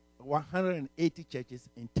planted 180 churches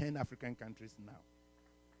in 10 African countries now.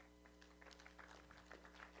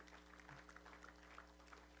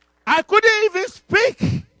 I couldn't even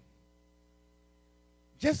speak.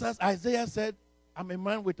 Just as Isaiah said, I'm a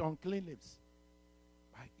man with unclean lips.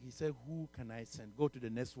 He said, who can I send? Go to the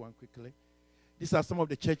next one quickly. These are some of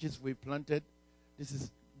the churches we planted.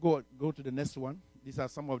 Go to the next one. These are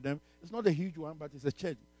some of them. It's not a huge one, but it's a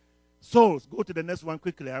church. Souls, go to the next one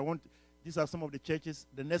quickly. These are some of the churches.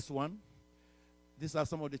 The next one. These are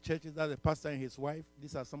some of the churches. That's the pastor and his wife.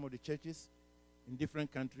 These are some of the churches in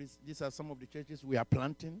different countries. These are some of the churches we are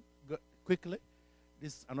planting. Go quickly.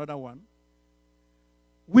 This is another one.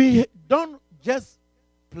 We don't just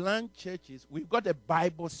plant churches. We've got a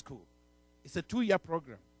Bible school. It's a 2-year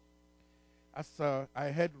program. As I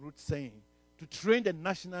heard Ruth saying, to train the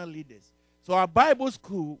national leaders. So our Bible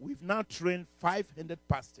school, we've now trained 500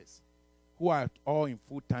 pastors who are all in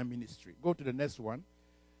full-time ministry. Go to the next one.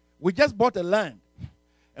 We just bought a land,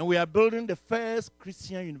 and we are building the first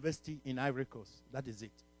Christian university in Ivory Coast. That is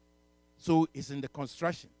it. So it's in the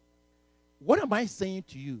construction. What am I saying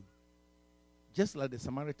to you? Just like the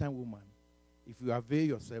Samaritan woman, if you avail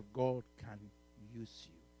yourself, God can use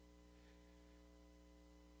you.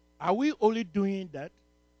 Are we only doing that?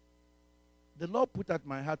 The Lord put at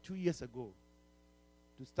my heart 2 years ago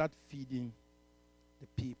to start feeding the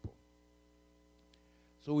people.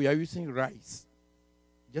 So we are using rice,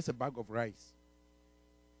 just a bag of rice.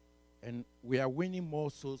 And we are winning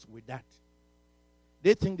more souls with that.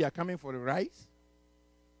 They think they are coming for the rice,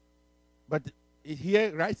 but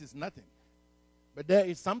here rice is nothing. But there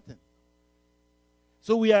is something.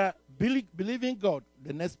 So we are believing God,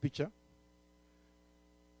 the next picture.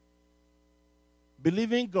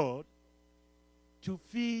 Believing God to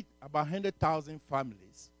feed about 100,000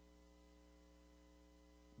 families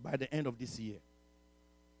by the end of this year.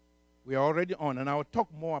 We are already on, and I will talk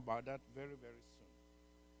more about that very, very soon.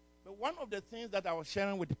 But one of the things that I was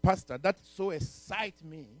sharing with the pastor that so excites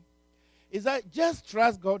me is that just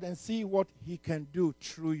trust God and see what he can do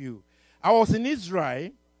through you. I was in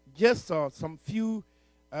Israel just some few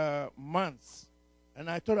months, and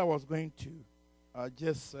I thought I was going to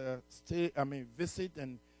visit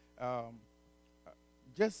and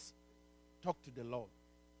just talk to the Lord.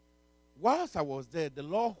 Whilst I was there, the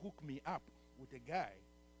Lord hooked me up with a guy,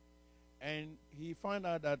 and he found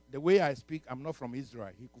out that the way I speak, I'm not from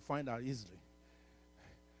Israel. He could find out easily.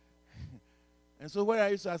 And so where are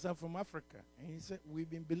you? So I said, I'm from Africa. And he said, we've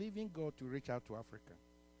been believing God to reach out to Africa.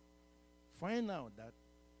 Find out that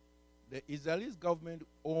the Israeli government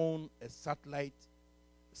owned a satellite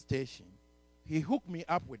station. He hooked me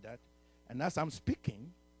up with that. And as I'm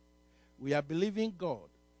speaking, we are believing God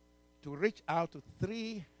to reach out to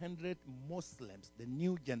 300 Muslims, the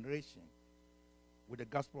new generation, with the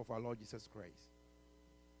gospel of our Lord Jesus Christ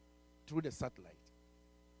through the satellite.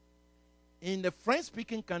 In the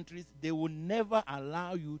French-speaking countries, they will never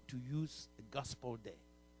allow you to use the gospel there.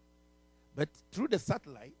 But through the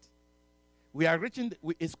satellite, we are reaching,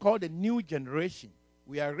 it's called the new generation.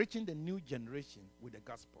 We are reaching the new generation with the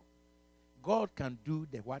gospel. God can do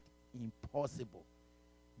the what? Impossible.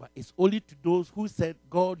 But it's only to those who said,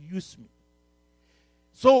 God, use me.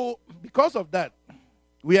 So, because of that,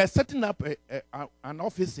 we are setting up an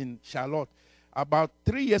office in Charlotte about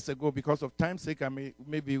 3 years ago. Because of time's sake,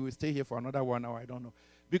 maybe we'll stay here for another 1 hour, I don't know.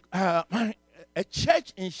 A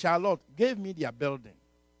church in Charlotte gave me their building.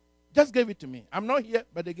 Just gave it to me. I'm not here,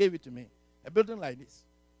 but they gave it to me. A building like this.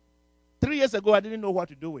 3 years ago, I didn't know what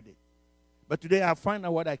to do with it. But today, I find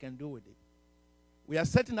out what I can do with it. We are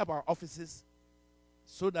setting up our offices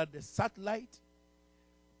so that the satellite,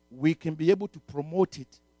 we can be able to promote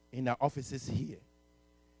it in our offices here.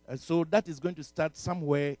 And so that is going to start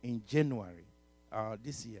somewhere in January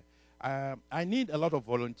this year. I need a lot of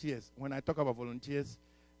volunteers. When I talk about volunteers,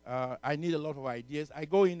 I need a lot of ideas. I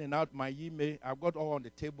go in and out my email. I've got all on the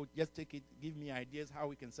table. Just take it. Give me ideas how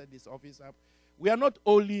we can set this office up. We are not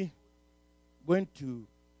only going to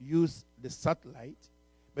use the satellite,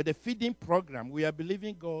 but the feeding program. We are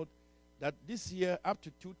believing God that this year, up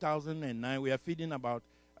to 2009, we are feeding about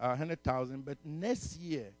 100,000. But next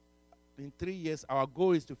year, in 3 years, our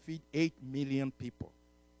goal is to feed 8 million people.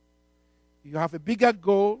 You have a bigger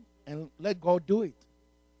goal, and let God do it.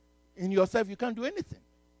 In yourself, you can't do anything.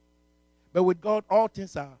 But with God, all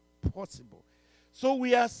things are possible. So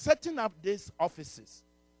we are setting up these offices.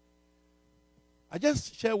 I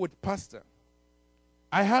just shared with Pastor.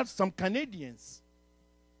 I had some Canadians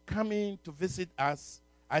coming to visit us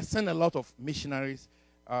I send a lot of missionaries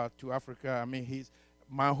to Africa. I mean,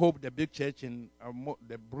 my hope, the big church in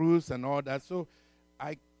the Bruce and all that. So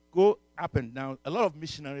I go up and down. A lot of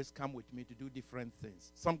missionaries come with me to do different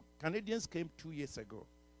things. Some Canadians came 2 years ago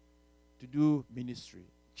to do ministry,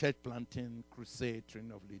 church planting, crusade,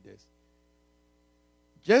 training of leaders.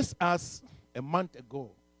 Just as a month ago,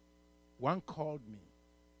 one called me.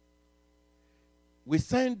 We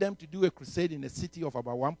sent them to do a crusade in a city of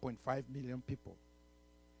about 1.5 million people.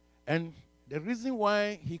 And the reason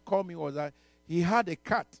why he called me was that he had a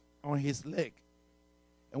cut on his leg.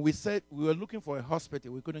 And we said we were looking for a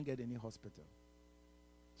hospital. We couldn't get any hospital.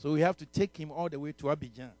 So we have to take him all the way to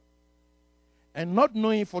Abidjan. And not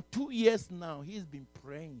knowing, for 2 years now, he's been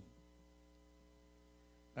praying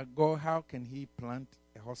that God, how can he plant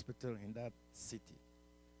a hospital in that city?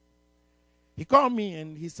 He called me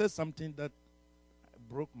and he said something that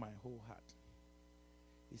broke my whole heart.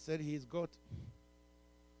 He said he's got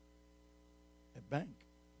a bank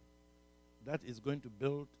that is going to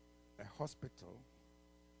build a hospital,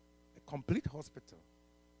 a complete hospital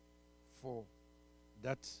for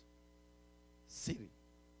that city.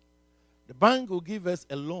 The bank will give us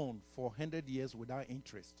a loan for 100 years without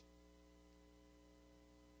interest.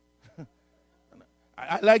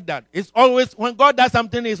 I like that. It's always, when God does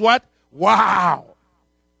something, is what? Wow.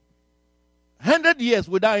 100 years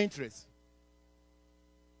without interest.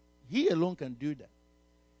 He alone can do that.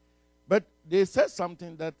 But they said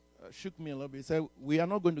something that shook me a little bit. They said, we are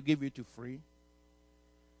not going to give you to free.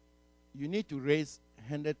 You need to raise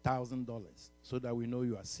 $100,000 so that we know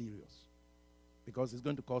you are serious. Because it's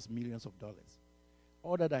going to cost millions of dollars.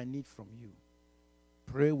 All that I need from you,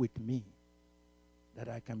 pray with me that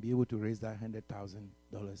I can be able to raise that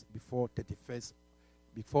 $100,000 before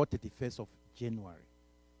 31st of January.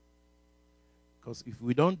 Because if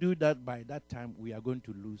we don't do that by that time, we are going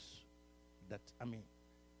to lose that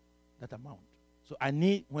amount. So I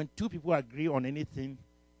need, when two people agree on anything,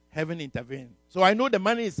 heaven intervene. So I know the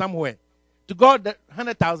money is somewhere. To God, that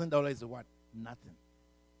 $100,000 is what? Nothing.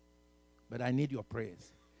 But I need your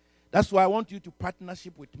prayers. That's why I want you to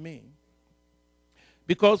partnership with me.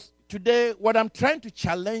 Because today, what I'm trying to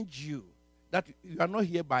challenge you, that you are not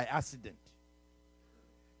here by accident.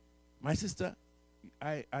 My sister,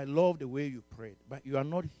 I love the way you prayed, but you are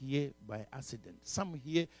not here by accident.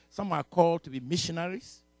 Some are called to be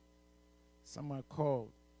missionaries. Some are called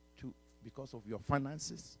to because of your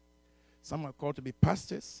finances. Some are called to be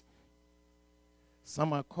pastors.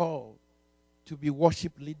 Some are called to be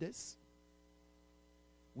worship leaders.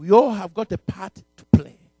 We all have got a part to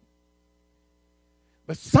play.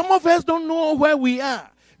 But some of us don't know where we are.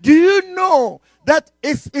 Do you know that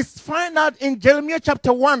it's found out in Jeremiah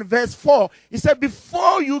chapter 1 verse 4. It said,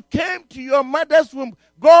 before you came to your mother's womb,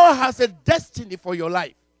 God has a destiny for your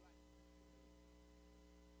life.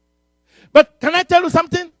 But can I tell you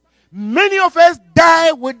something? Many of us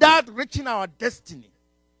die without reaching our destiny.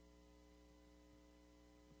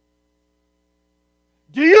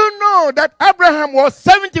 Do you know that Abraham was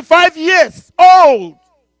 75 years old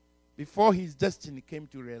before his destiny came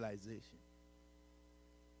to realization?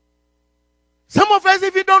 Some of us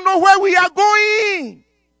even don't know where we are going.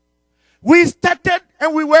 We started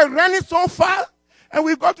and we were running so far and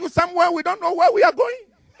we got to somewhere we don't know where we are going.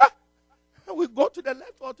 And we go to the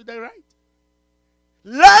left or to the right.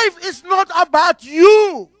 Life is not about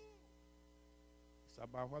you. It's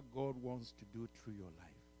about what God wants to do through your life.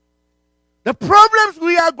 The problems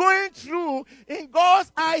we are going through in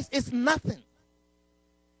God's eyes is nothing.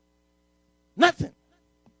 Nothing.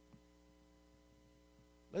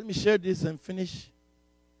 Let me share this and finish.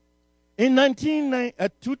 In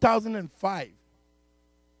 2005,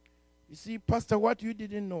 you see, Pastor, what you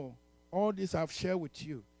didn't know, all this I've shared with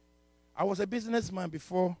you. I was a businessman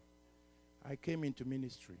before I came into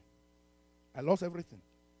ministry. I lost everything.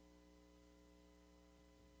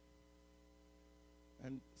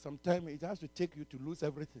 And sometimes it has to take you to lose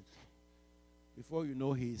everything before you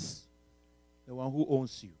know he's the one who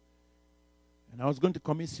owns you. And I was going to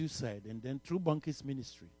commit suicide. And then through Bunky's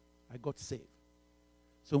ministry, I got saved.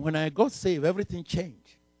 So when I got saved, everything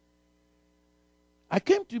changed. I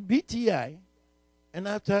came to BTI, and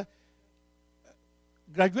after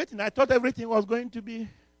graduating, I thought everything was going to be,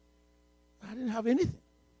 I didn't have anything.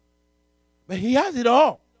 But he has it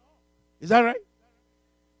all. Is that right?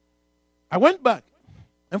 I went back.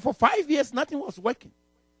 And for 5 years, nothing was working.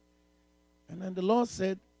 And then the Lord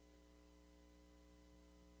said,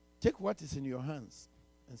 take what is in your hands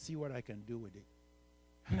and see what I can do with it.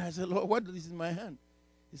 And I said, Lord, what is in my hand?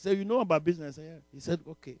 He said, you know about business? I said, yeah. He said,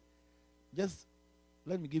 okay, just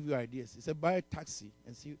let me give you ideas. He said, buy a taxi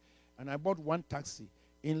and see. And I bought one taxi.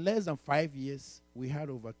 In less than 5 years, we had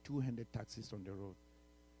over 200 taxis on the road.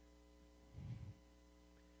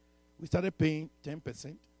 We started paying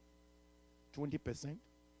 10%, 20%,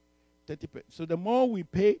 30%. So the more we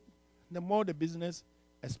paid, the more the business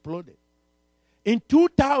exploded. In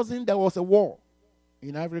 2000, there was a war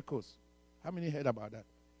in Ivory Coast. How many heard about that?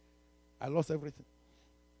 I lost everything.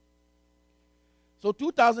 So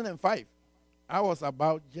 2005, I was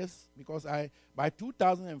about just because by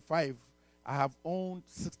 2005, I have owned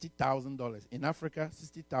 $60,000. In Africa,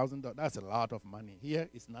 $60,000, that's a lot of money. Here,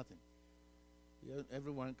 it's nothing. Here,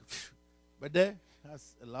 everyone, but there,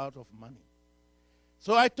 that's a lot of money.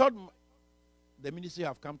 So I thought the ministry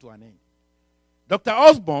have come to an end. Dr.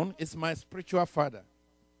 Osborne is my spiritual father.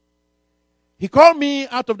 He called me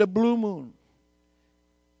out of the blue moon.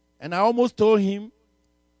 And I almost told him,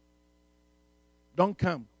 don't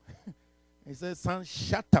come. He said, son,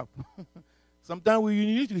 shut up. Sometimes you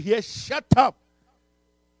need to hear, shut up.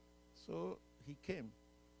 So he came.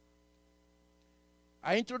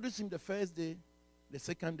 I introduced him the first day, the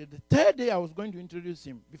second day. The third day I was going to introduce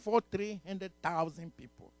him before 300,000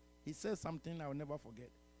 people. He said something I will never forget.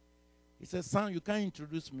 He said, son, you can't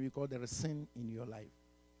introduce me because there is sin in your life.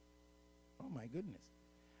 Oh, my goodness.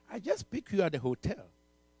 I just picked you at the hotel.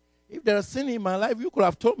 If there is sin in my life, you could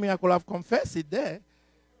have told me, I could have confessed it there.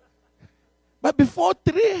 But before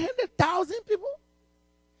 300,000 people,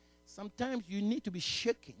 sometimes you need to be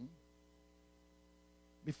shaken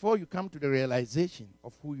before you come to the realization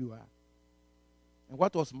of who you are. And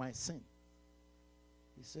what was my sin?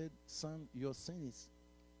 He said, son, your sin is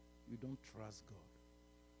you don't trust God.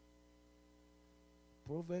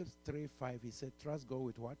 Proverbs 3:5, he said, trust God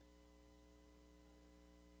with what?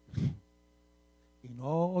 In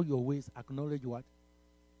all your ways, acknowledge what?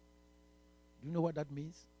 Do you know what that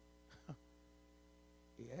means?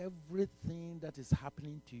 Everything that is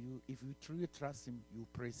happening to you, if you truly trust him, you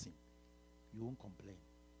praise him. You won't complain.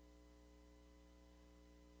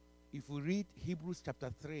 If we read Hebrews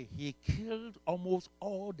chapter 3, he killed almost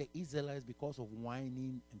all the Israelites because of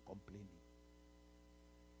whining and complaining.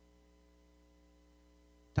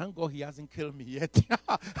 Thank God he hasn't killed me yet.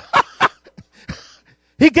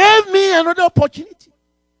 He gave me another opportunity.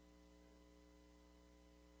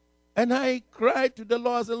 And I cried to the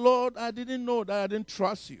Lord. I said, Lord, I didn't know that I didn't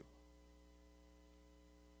trust you.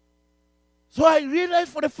 So I realized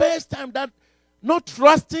for the first time that not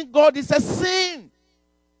trusting God is a sin.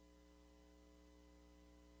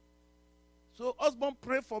 So Osborne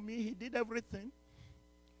prayed for me. He did everything.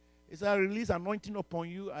 He said, I release anointing upon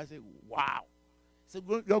you. I said, wow. He said,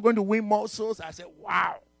 you're going to win more souls. I said,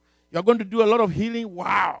 wow. You're going to do a lot of healing.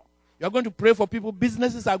 Wow. You're going to pray for people.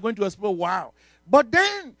 Businesses are going to explode. Wow. But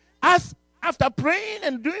then, after praying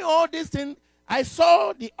and doing all these things, I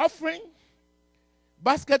saw the offering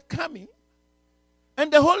basket coming.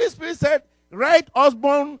 And the Holy Spirit said, write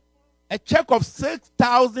Osborne a check of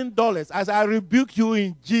 $6,000 as I rebuke you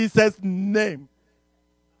in Jesus' name.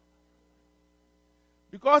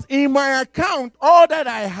 Because in my account, all that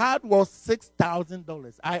I had was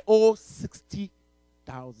 $6,000. I owe $60,000.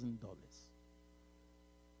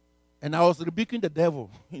 And I was rebuking the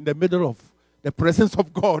devil in the middle of the presence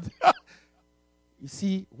of God. You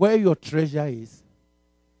see, where your treasure is.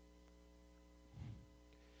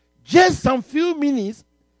 Just some few minutes,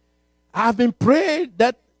 I've been praying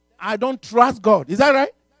that I don't trust God. Is that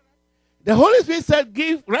right? The Holy Spirit said,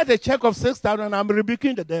 write a check of $6,000 and I'm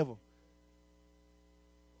rebuking the devil.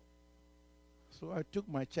 So I took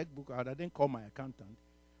my checkbook out. I didn't call my accountant.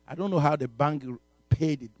 I don't know how the bank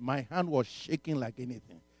paid it. My hand was shaking like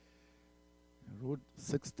anything. I wrote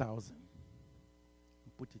 6,000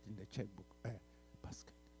 and put it in the checkbook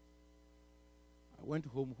basket. I went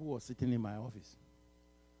home. Who was sitting in my office?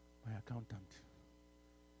 My accountant.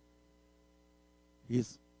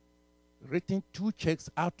 He's written 2 checks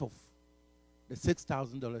out of the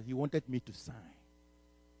 $6,000 he wanted me to sign.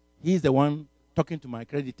 He's the one talking to my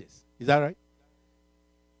creditors. Is that right?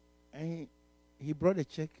 And he brought a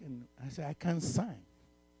check and I said, I can't sign.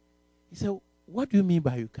 He said, what do you mean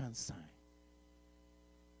by you can't sign?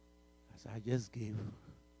 I said, I just gave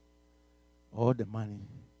all the money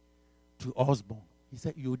to Osborne. He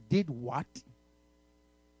said, you did what?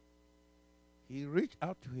 He reached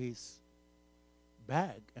out to his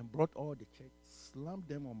bag and brought all the checks, slammed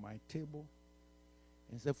them on my table,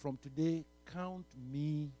 and said, from today, count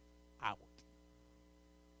me out.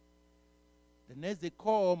 The next day,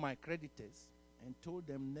 called my creditors and told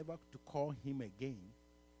them never to call him again.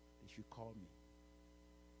 They should call me.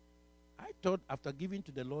 I thought after giving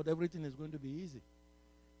to the Lord, everything is going to be easy.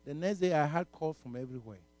 The next day, I had calls from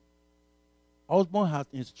everywhere. Osborne has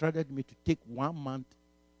instructed me to take 1 month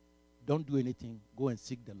don't do anything. Go and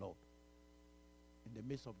seek the Lord in the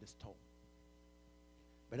midst of the storm.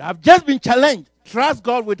 But I've just been challenged. Trust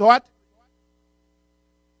God with what?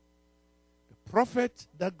 The prophet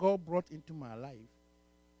that God brought into my life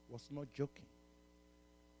was not joking.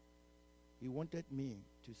 He wanted me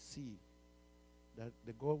to see that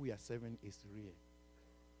the God we are serving is real.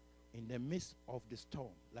 In the midst of the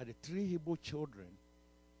storm, like the 3 Hebrew children,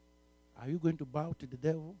 are you going to bow to the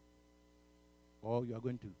devil? Or you are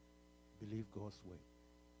going to believe God's word?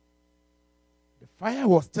 The fire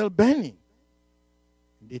was still burning.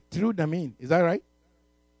 They threw them in. Is that right?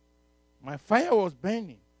 My fire was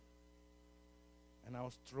burning. And I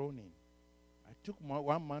was thrown in. I took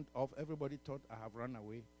 1 month off. Everybody thought I have run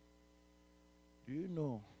away. Do you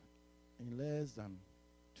know, in less than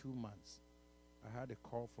 2 months, I had a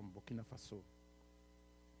call from Burkina Faso.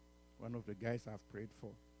 One of the guys I've prayed for.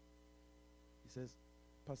 He says,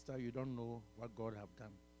 Pastor, you don't know what God have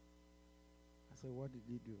done. I said, what did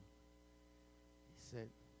he do? He said,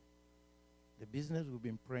 the business we've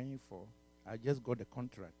been praying for, I just got a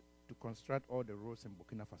contract to construct all the roads in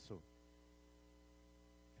Burkina Faso.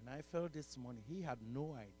 And I felt this morning, he had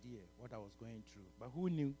no idea what I was going through. But who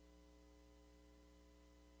knew?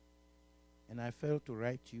 And I failed to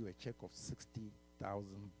write you a check of $60,000.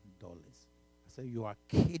 I said, you are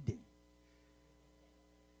kidding.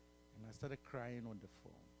 And I started crying on the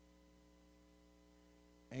phone.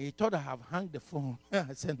 And he thought I have hung the phone.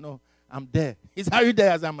 I said, no, I'm there. He said, are you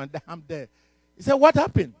there? I said, I'm there. He said, what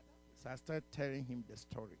happened? So I started telling him the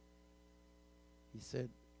story. He said,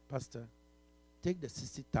 Pastor, take the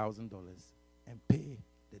 $60,000 and pay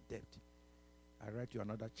the debt. I write you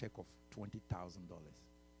another check of $20,000.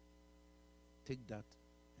 Take that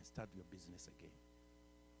and start your business again.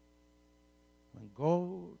 When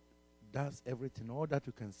God does everything, all that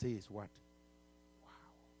you can say is what? Wow.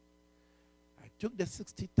 I took the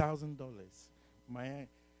 $60,000.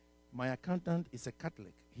 My accountant is a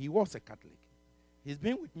Catholic. He was a Catholic. He's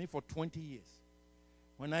been with me for 20 years.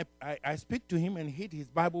 When I speak to him and hit his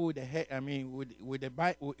Bible with the head, with the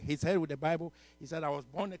Bible, his head with the Bible, he said, I was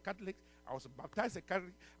born a Catholic, I was baptized a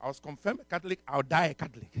Catholic, I was confirmed a Catholic, I'll die a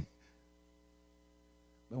Catholic.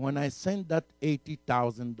 But when I sent that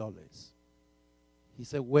 $80,000, he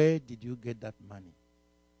said, where did you get that money?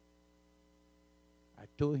 I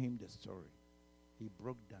told him the story. He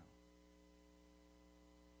broke down.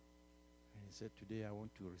 And he said, today I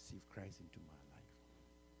want to receive Christ into my life.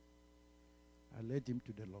 I led him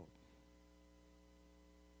to the Lord.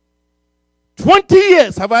 20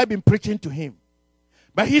 years have I been preaching to him.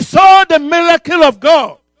 But he saw the miracle of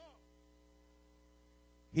God.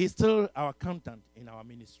 He's still our accountant in our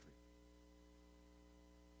ministry.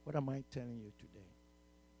 What am I telling you today?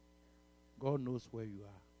 God knows where you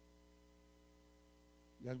are.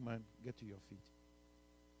 Young man, get to your feet.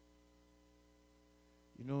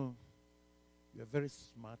 You know, you're a very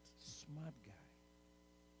smart guy.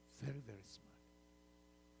 Very, very smart.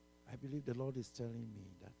 I believe the Lord is telling me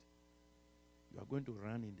that you are going to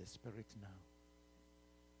run in the Spirit now.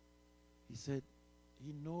 He said,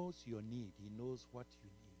 He knows your need. He knows what you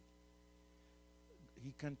need.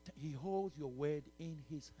 He holds your word in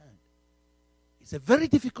His hand. It's a very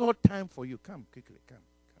difficult time for you. Come, quickly, come.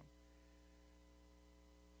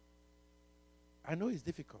 I know it's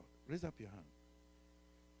difficult. Raise up your hand.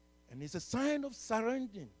 And it's a sign of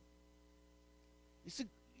surrendering. You see,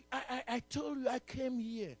 I told you I came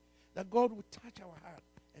here that God would touch our heart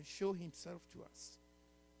and show Himself to us.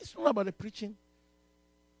 It's not about the preaching.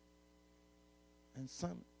 And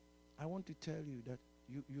son, I want to tell you that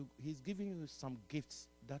He's giving you some gifts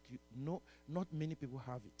that not many people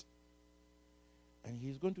have it. And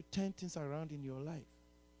He's going to turn things around in your life.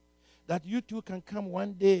 That you too can come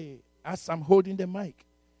one day as I'm holding the mic.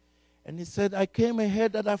 And he said, I came a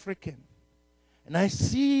headed African. And I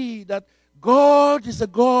see that God is a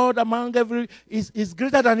God among is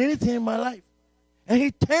greater than anything in my life. And He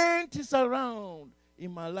turned things around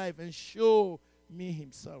in my life and showed me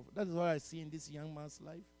Himself. That is what I see in this young man's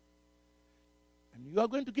life. And you are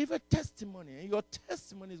going to give a testimony. And your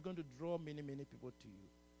testimony is going to draw many, many people to you.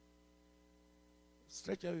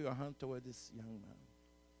 Stretch out your hand toward this young man.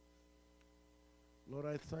 Lord,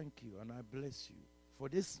 I thank you and I bless you for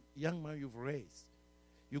this young man you've raised.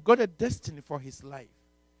 You've got a destiny for his life.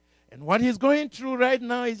 And what he's going through right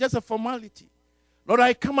now is just a formality. Lord,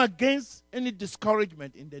 I come against any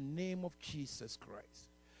discouragement in the name of Jesus Christ.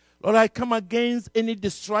 Lord, I come against any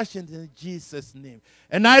distractions in Jesus' name.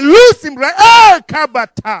 And I lose him right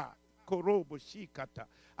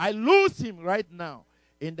I lose him right now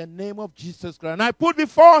in the name of Jesus Christ. And I put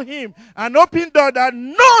before him an open door that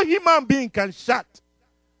no human being can shut.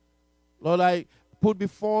 Lord, I put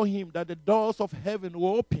before him, that the doors of heaven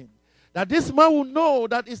will open. That this man will know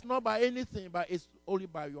that it's not by anything, but it's only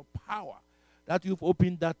by your power that you've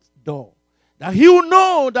opened that door. That he will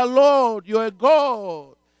know that, Lord, you're a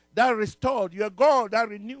God that restored. You're a God that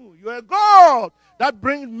renewed. You're a God that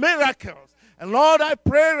brings miracles. And Lord, I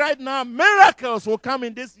pray right now, miracles will come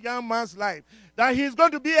in this young man's life. That he's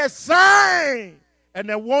going to be a sign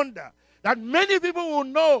and a wonder. That many people will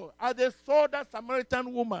know as they saw that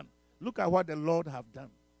Samaritan woman. Look at what the Lord have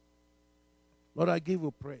done. Lord, I give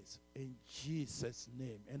you praise in Jesus'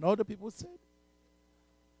 name. And all the people said,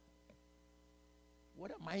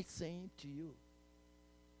 what am I saying to you?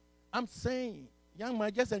 I'm saying, young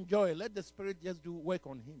man, just enjoy it. Let the Spirit just do work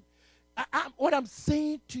on him. What I'm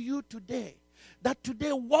saying to you today, that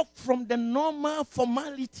today walk from the normal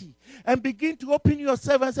formality and begin to open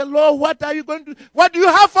yourself and say, Lord, what are you going to do? What do you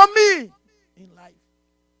have for me in life?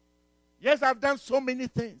 Yes, I've done so many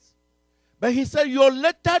things. But he said, your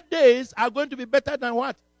later days are going to be better than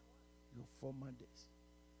what? Your former days.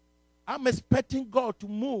 I'm expecting God to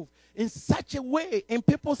move in such a way in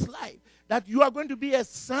people's life that you are going to be a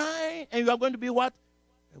sign and you are going to be what?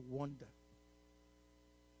 A wonder.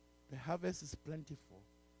 The harvest is plentiful,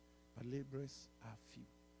 but laborers are few.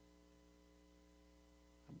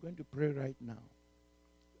 I'm going to pray right now.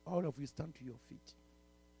 All of you stand to your feet.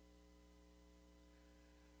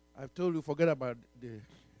 I've told you, forget about the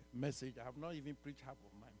message. I have not even preached half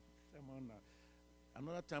of mine.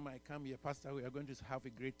 Another time I come here, Pastor, we are going to have a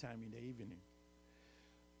great time in the evening.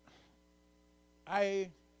 I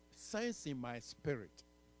sense in my spirit,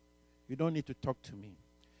 you don't need to talk to me.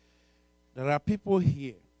 There are people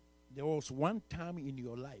here. There was one time in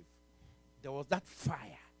your life, there was that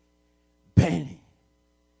fire burning.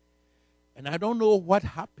 And I don't know what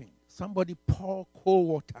happened. Somebody poured cold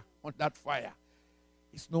water on that fire.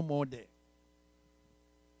 It's no more there.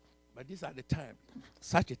 But these are the time,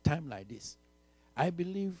 such a time like this. I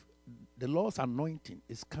believe the Lord's anointing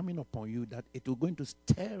is coming upon you that it will going to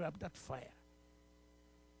stir up that fire.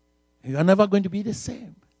 And you are never going to be the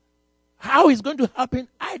same. How it's going to happen,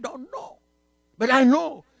 I don't know. But I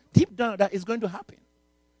know deep down that it's going to happen.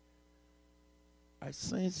 I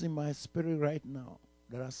sense in my spirit right now,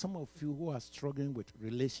 there are some of you who are struggling with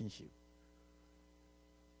relationship.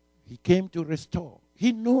 He came to restore.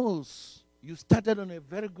 He knows you started on a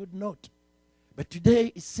very good note. But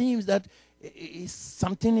today it seems that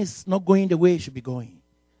something is not going the way it should be going.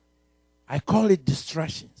 I call it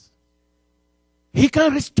distractions. He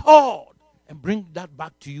can restore and bring that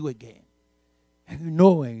back to you again. And you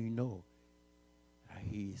know that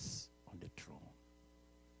he is on the throne.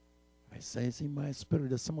 I sense in my spirit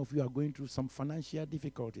that some of you are going through some financial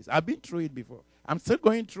difficulties. I've been through it before. I'm still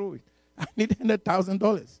going through it. I need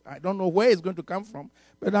 $100,000. I don't know where it's going to come from.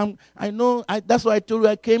 But that's why I told you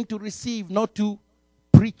I came to receive, not to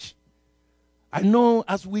preach. I know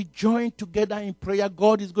as we join together in prayer,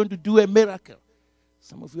 God is going to do a miracle.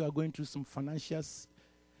 Some of you are going through some financials.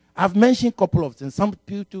 I've mentioned a couple of things. Some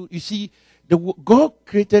people, you see, God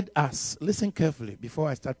created us. Listen carefully before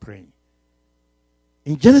I start praying.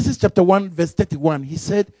 In Genesis chapter 1, verse 31, he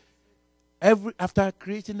said, after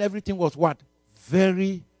creating everything was what?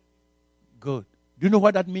 Very good. Do you know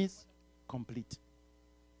what that means? Complete.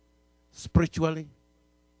 Spiritually,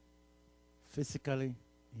 physically,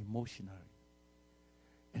 emotionally.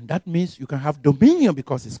 And that means you can have dominion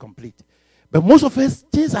because it's complete. But most of us,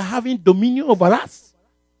 things are having dominion over us.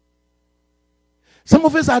 Some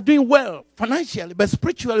of us are doing well financially, but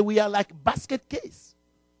spiritually we are like basket case.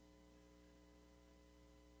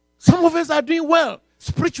 Some of us are doing well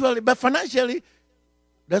spiritually, but financially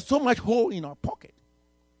there's so much hole in our pocket.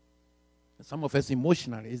 And some of us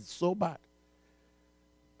emotionally it's so bad.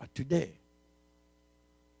 But today,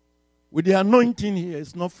 with the anointing here,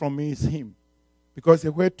 it's not from me, it's him. Because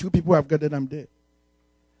where two people have gathered, I'm there.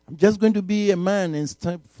 I'm just going to be a man and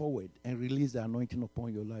step forward and release the anointing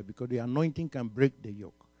upon your life, because the anointing can break the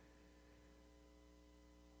yoke.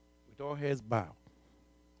 With all heads bowed,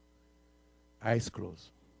 eyes closed.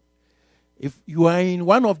 If you are in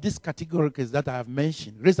one of these categories that I have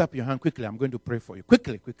mentioned, raise up your hand quickly. I'm going to pray for you.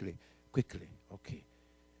 Quickly. Okay.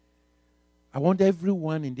 I want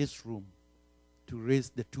everyone in this room to raise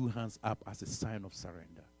the two hands up as a sign of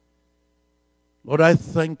surrender. Lord, I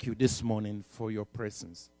thank you this morning for your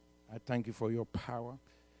presence. I thank you for your power.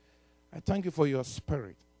 I thank you for your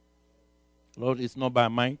spirit. Lord, it's not by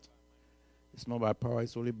might. It's not by power.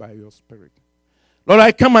 It's only by your spirit. Lord,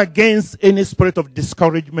 I come against any spirit of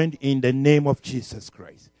discouragement in the name of Jesus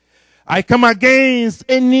Christ. I come against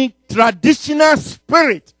any traditional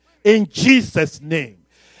spirit in Jesus' name.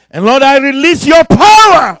 And Lord, I release your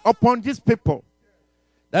power upon these people,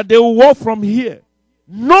 that they will walk from here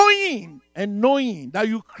knowing that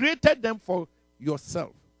you created them for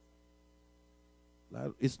yourself.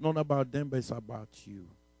 It's not about them, but it's about you.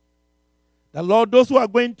 The Lord, those who are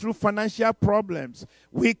going through financial problems,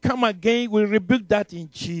 we come again, we rebuke that in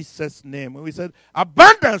Jesus' name. And we said,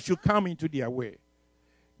 abundance should come into their way.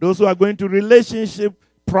 Those who are going through relationship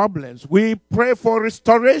problems, we pray for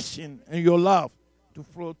restoration and your love to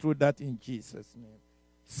flow through that in Jesus' name.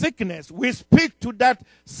 Sickness, we speak to that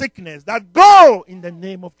sickness, that go in the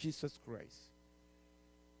name of Jesus Christ.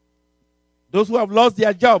 Those who have lost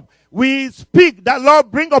their job, we speak that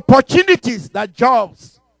Lord bring opportunities, that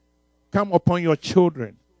jobs come upon your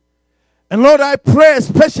children. And Lord, I pray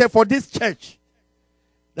especially for this church,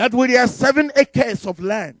 that with their 7 acres of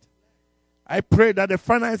land, I pray that the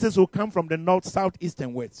finances will come from the north, south, east,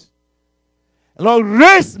 and west. And Lord,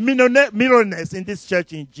 raise millionaires in this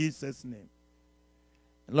church in Jesus' name.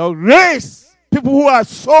 And Lord, raise people who are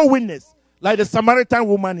soul winners, like the Samaritan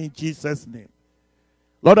woman in Jesus' name.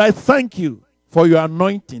 Lord, I thank you for your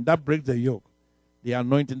anointing that breaks the yoke, the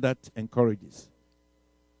anointing that encourages.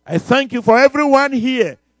 I thank you for everyone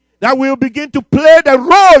here that will begin to play the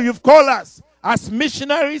role you've called us as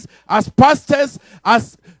missionaries, as pastors,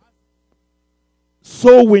 as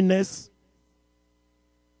soul winners.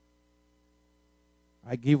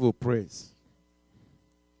 I give you praise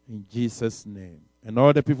in Jesus' name. And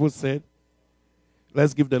all the people said,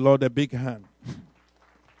 let's give the Lord a big hand.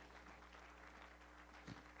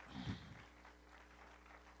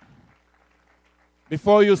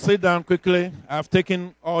 Before you sit down quickly, I've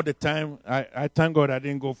taken all the time. I thank God I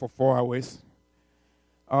didn't go for 4 hours.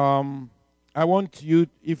 I want you,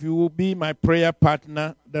 if you will be my prayer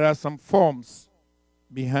partner, there are some forms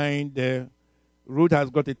behind there. Ruth has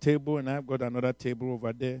got a table and I've got another table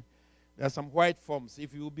over there. There are some white forms.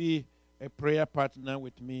 If you will be a prayer partner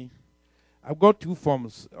with me, I've got 2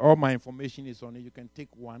 forms. All my information is on it. You can take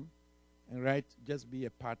one and write, just be a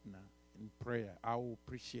partner in prayer. I will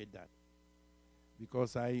appreciate that,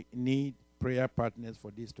 because I need prayer partners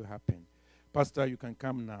for this to happen. Pastor, you can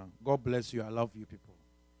come now. God bless you. I love you people.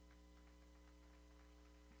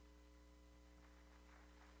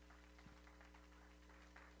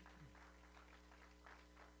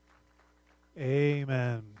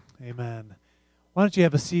 Amen. Amen. Why don't you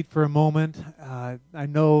have a seat for a moment? I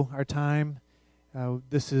know our time,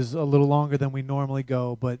 this is a little longer than we normally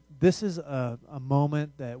go, but this is a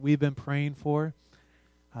moment that we've been praying for,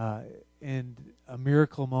 and a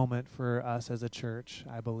miracle moment for us as a church,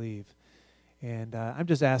 I believe. And I'm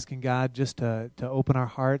just asking God just to open our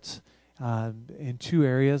hearts in 2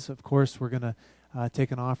 areas. Of course, we're going to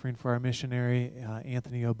take an offering for our missionary,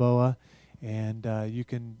 Anthony Yeboa. And you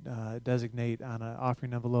can designate on an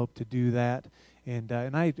offering envelope to do that, and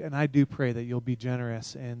I do pray that you'll be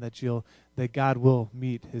generous and that God will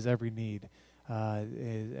meet his every need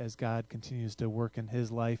as God continues to work in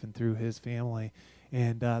his life and through his family.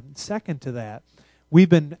 And second to that, we've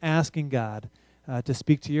been asking God to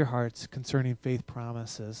speak to your hearts concerning faith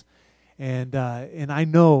promises, and I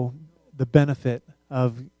know the benefit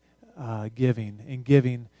of giving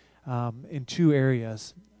in 2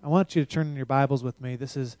 areas. I want you to turn in your Bibles with me.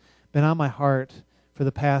 This has been on my heart for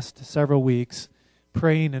the past several weeks,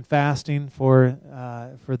 praying and fasting for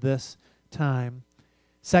this time.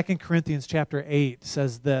 2 Corinthians chapter 8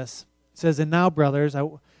 says this. It says, "And now, brothers,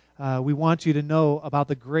 we want you to know about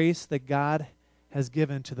the grace that God has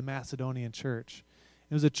given to the Macedonian church."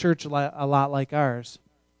 It was a church a lot like ours.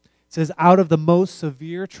 It says, "Out of the most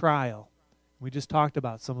severe trial," we just talked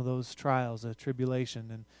about some of those trials, the tribulation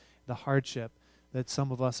and the hardship that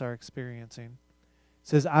some of us are experiencing. It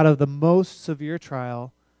says, "Out of the most severe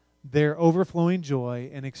trial, their overflowing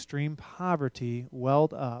joy and extreme poverty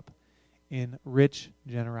welled up in rich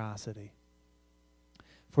generosity.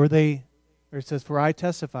 It says, "For I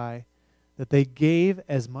testify that they gave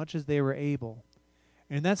as much as they were able."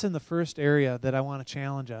 And that's in the first area that I want to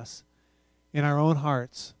challenge us in our own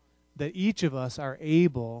hearts, that each of us are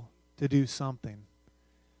able to do something.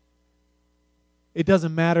 It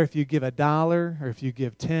doesn't matter if you give $1 or if you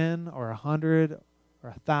give 10 or 100 or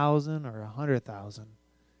 1,000 or 100,000.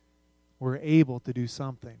 We're able to do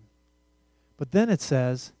something. But then it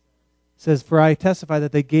says, "For I testify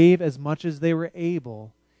that they gave as much as they were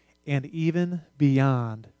able, and even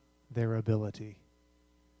beyond their ability."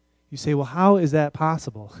 You say, well, how is that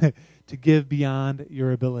possible, to give beyond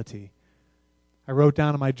your ability? I wrote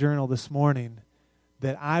down in my journal this morning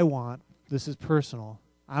that this is personal,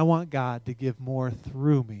 I want God to give more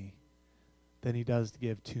through me than he does to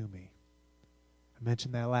give to me. I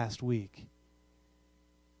mentioned that last week.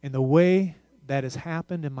 And the way that has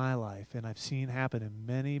happened in my life, and I've seen happen in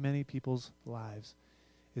many, many people's lives,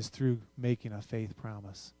 is through making a faith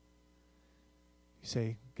promise. You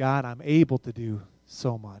say, God, I'm able to do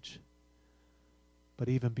so much. But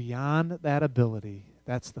even beyond that ability,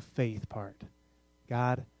 that's the faith part.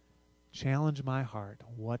 God, challenge my heart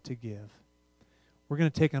what to give. We're going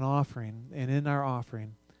to take an offering, and in our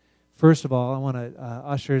offering, first of all, I want to,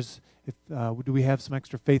 ushers, if do we have some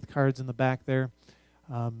extra faith cards in the back there?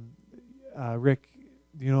 Rick,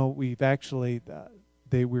 we've actually,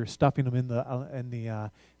 we were stuffing them in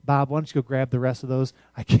the Bob, why don't you go grab the rest of those?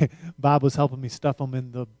 I can't. Bob was helping me stuff them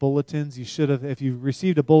in the bulletins. You should have, if you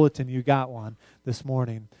received a bulletin, you got one this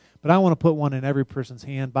morning. But I want to put one in every person's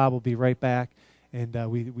hand. Bob will be right back, and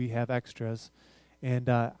we have extras. And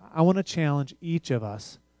I want to challenge each of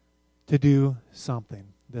us to do something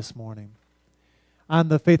this morning. On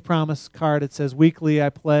the Faith Promise card, it says weekly I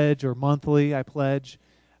pledge or monthly I pledge.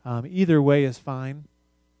 Either way is fine.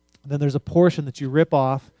 Then there's a portion that you rip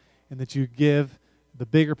off and that you give. The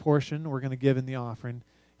bigger portion we're going to give in the offering.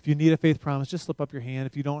 If you need a faith promise, just slip up your hand.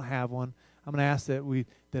 If you don't have one, I'm going to ask that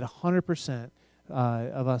 100%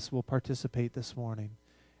 of us will participate this morning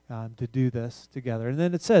to do this together. And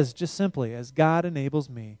then it says, just simply, as God enables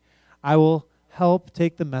me, I will help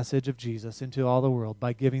take the message of Jesus into all the world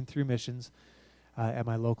by giving through missions at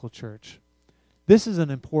my local church. This is an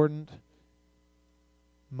important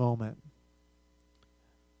moment.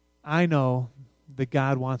 I know that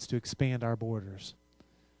God wants to expand our borders.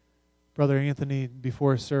 Brother Anthony,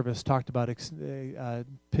 before service, talked about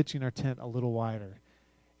pitching our tent a little wider.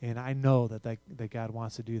 And I know that God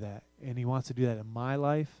wants to do that. And He wants to do that in my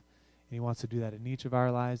life, and He wants to do that in each of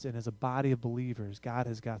our lives. And as a body of believers, God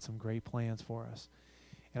has got some great plans for us.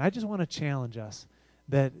 And I just want to challenge us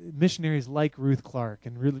that missionaries like Ruth Clark,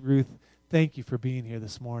 and Ruth, thank you for being here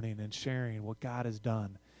this morning and sharing what God has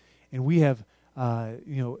done. And we have,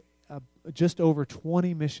 just over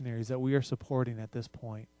 20 missionaries that we are supporting at this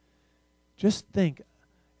point. Just think,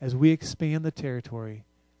 as we expand the territory,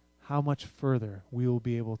 how much further we will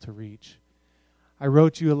be able to reach. I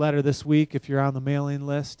wrote you a letter this week if you're on the mailing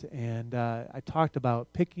list, and I talked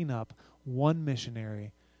about picking up one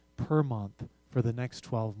missionary per month for the next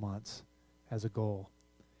 12 months as a goal.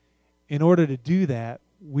 In order to do that,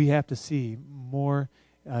 we have to see more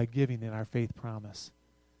giving in our faith promise.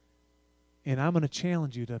 And I'm going to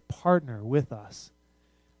challenge you to partner with us.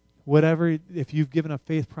 Whatever, if you've given a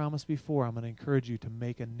faith promise before, I'm going to encourage you to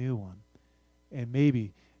make a new one. And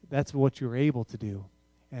maybe that's what you're able to do,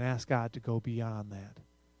 and ask God to go beyond that.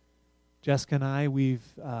 Jessica and I, we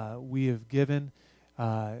have given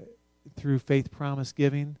through faith promise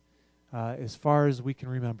giving as far as we can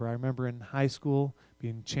remember. I remember in high school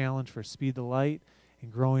being challenged for Speed the Light,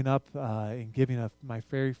 and growing up and giving my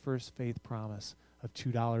very first faith promise of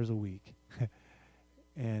 $2 a week.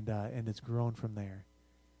 And it's grown from there.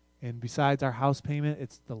 And besides our house payment,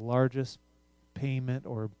 it's the largest payment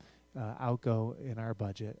or outgo in our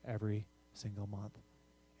budget every single month.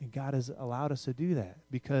 And God has allowed us to do that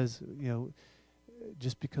because,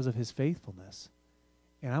 just because of His faithfulness.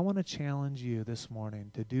 And I want to challenge you this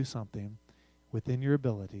morning to do something within your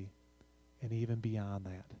ability and even beyond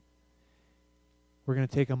that. We're going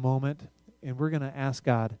to take a moment and we're going to ask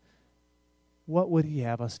God, what would He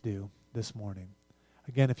have us do this morning?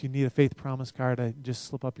 Again, if you need a faith promise card, just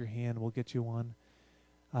slip up your hand. We'll get you one.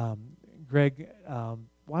 Greg,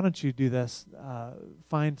 why don't you do this?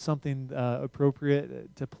 Find something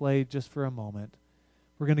appropriate to play just for a moment.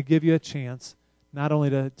 We're going to give you a chance not only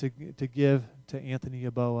to give to Anthony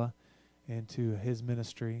Yeboa and to his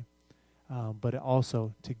ministry, but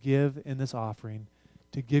also to give in this offering,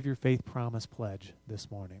 to give your faith promise pledge this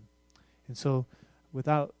morning. And so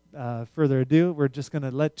without further ado, we're just going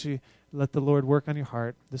to let the Lord work on your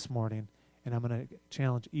heart this morning, and I'm going to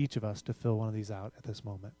challenge each of us to fill one of these out at this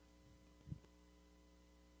moment.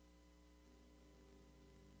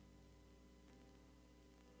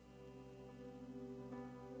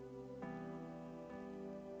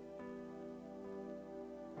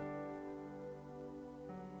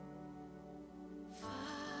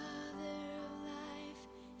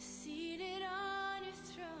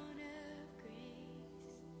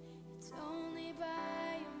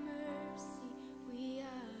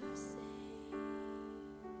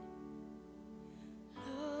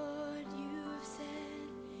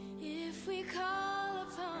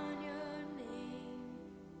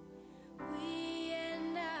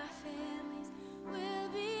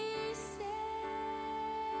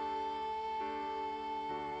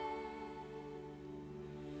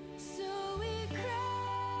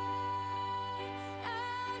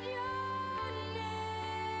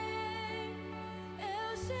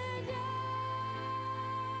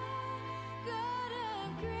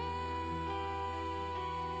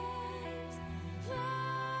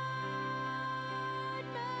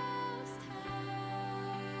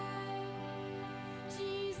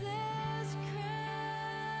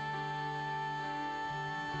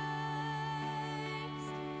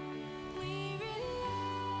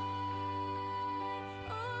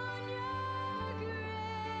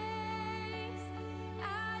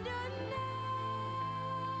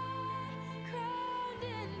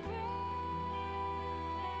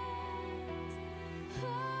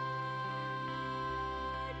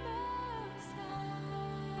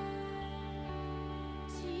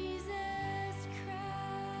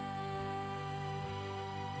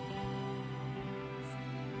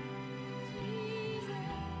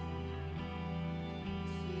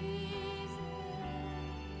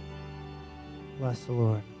 Bless the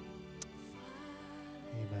Lord.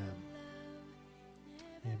 Amen.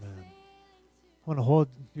 Amen. I want to hold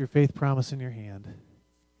your faith promise in your hand.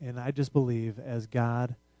 And I just believe as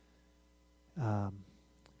God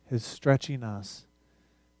is stretching us,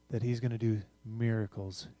 that he's going to do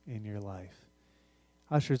miracles in your life.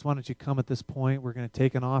 Ushers, why don't you come at this point? We're going to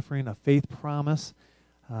take an offering, a faith promise,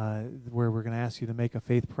 where we're going to ask you to make a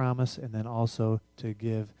faith promise and then also to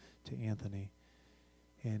give to Anthony.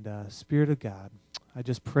 And Spirit of God, I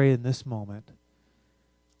just pray in this moment,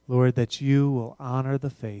 Lord, that you will honor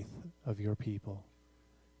the faith of your people.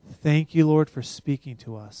 Thank you, Lord, for speaking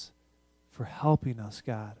to us, for helping us,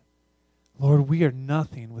 God. Lord, we are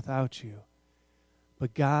nothing without you.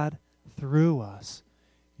 But God, through us,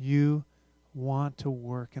 you want to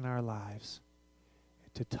work in our lives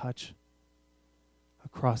to touch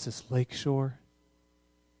across this lakeshore,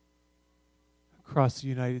 across the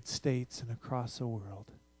United States, and across the world.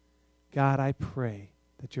 God, I pray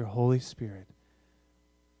that your Holy Spirit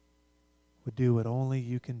would do what only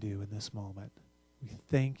you can do in this moment. We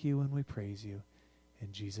thank you and we praise you.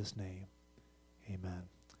 In Jesus' name, amen.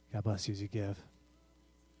 God bless you as you give.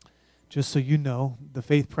 Just so you know, the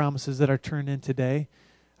faith promises that are turned in today,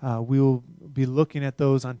 we will be looking at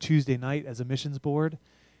those on Tuesday night as a missions board,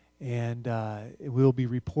 and we'll be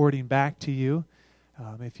reporting back to you.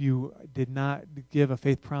 If you did not give a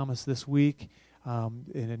faith promise this week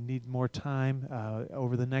and need more time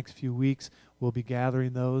over the next few weeks, we'll be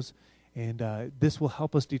gathering those, and this will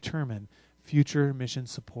help us determine future mission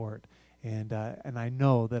support. And I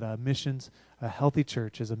know that a healthy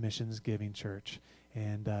church is a missions-giving church.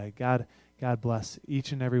 And God bless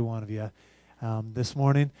each and every one of you this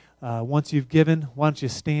morning. Once you've given, why don't you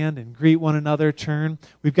stand and greet one another, turn.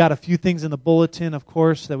 We've got a few things in the bulletin, of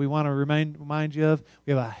course, that we want to remind you of.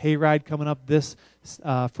 We have a hayride coming up this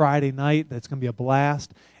Friday night. That's going to be a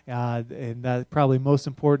blast. And probably most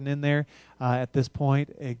important in there at this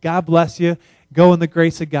point. God bless you. Go in the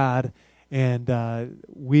grace of God. And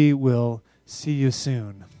we will see you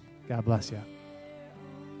soon. God bless you.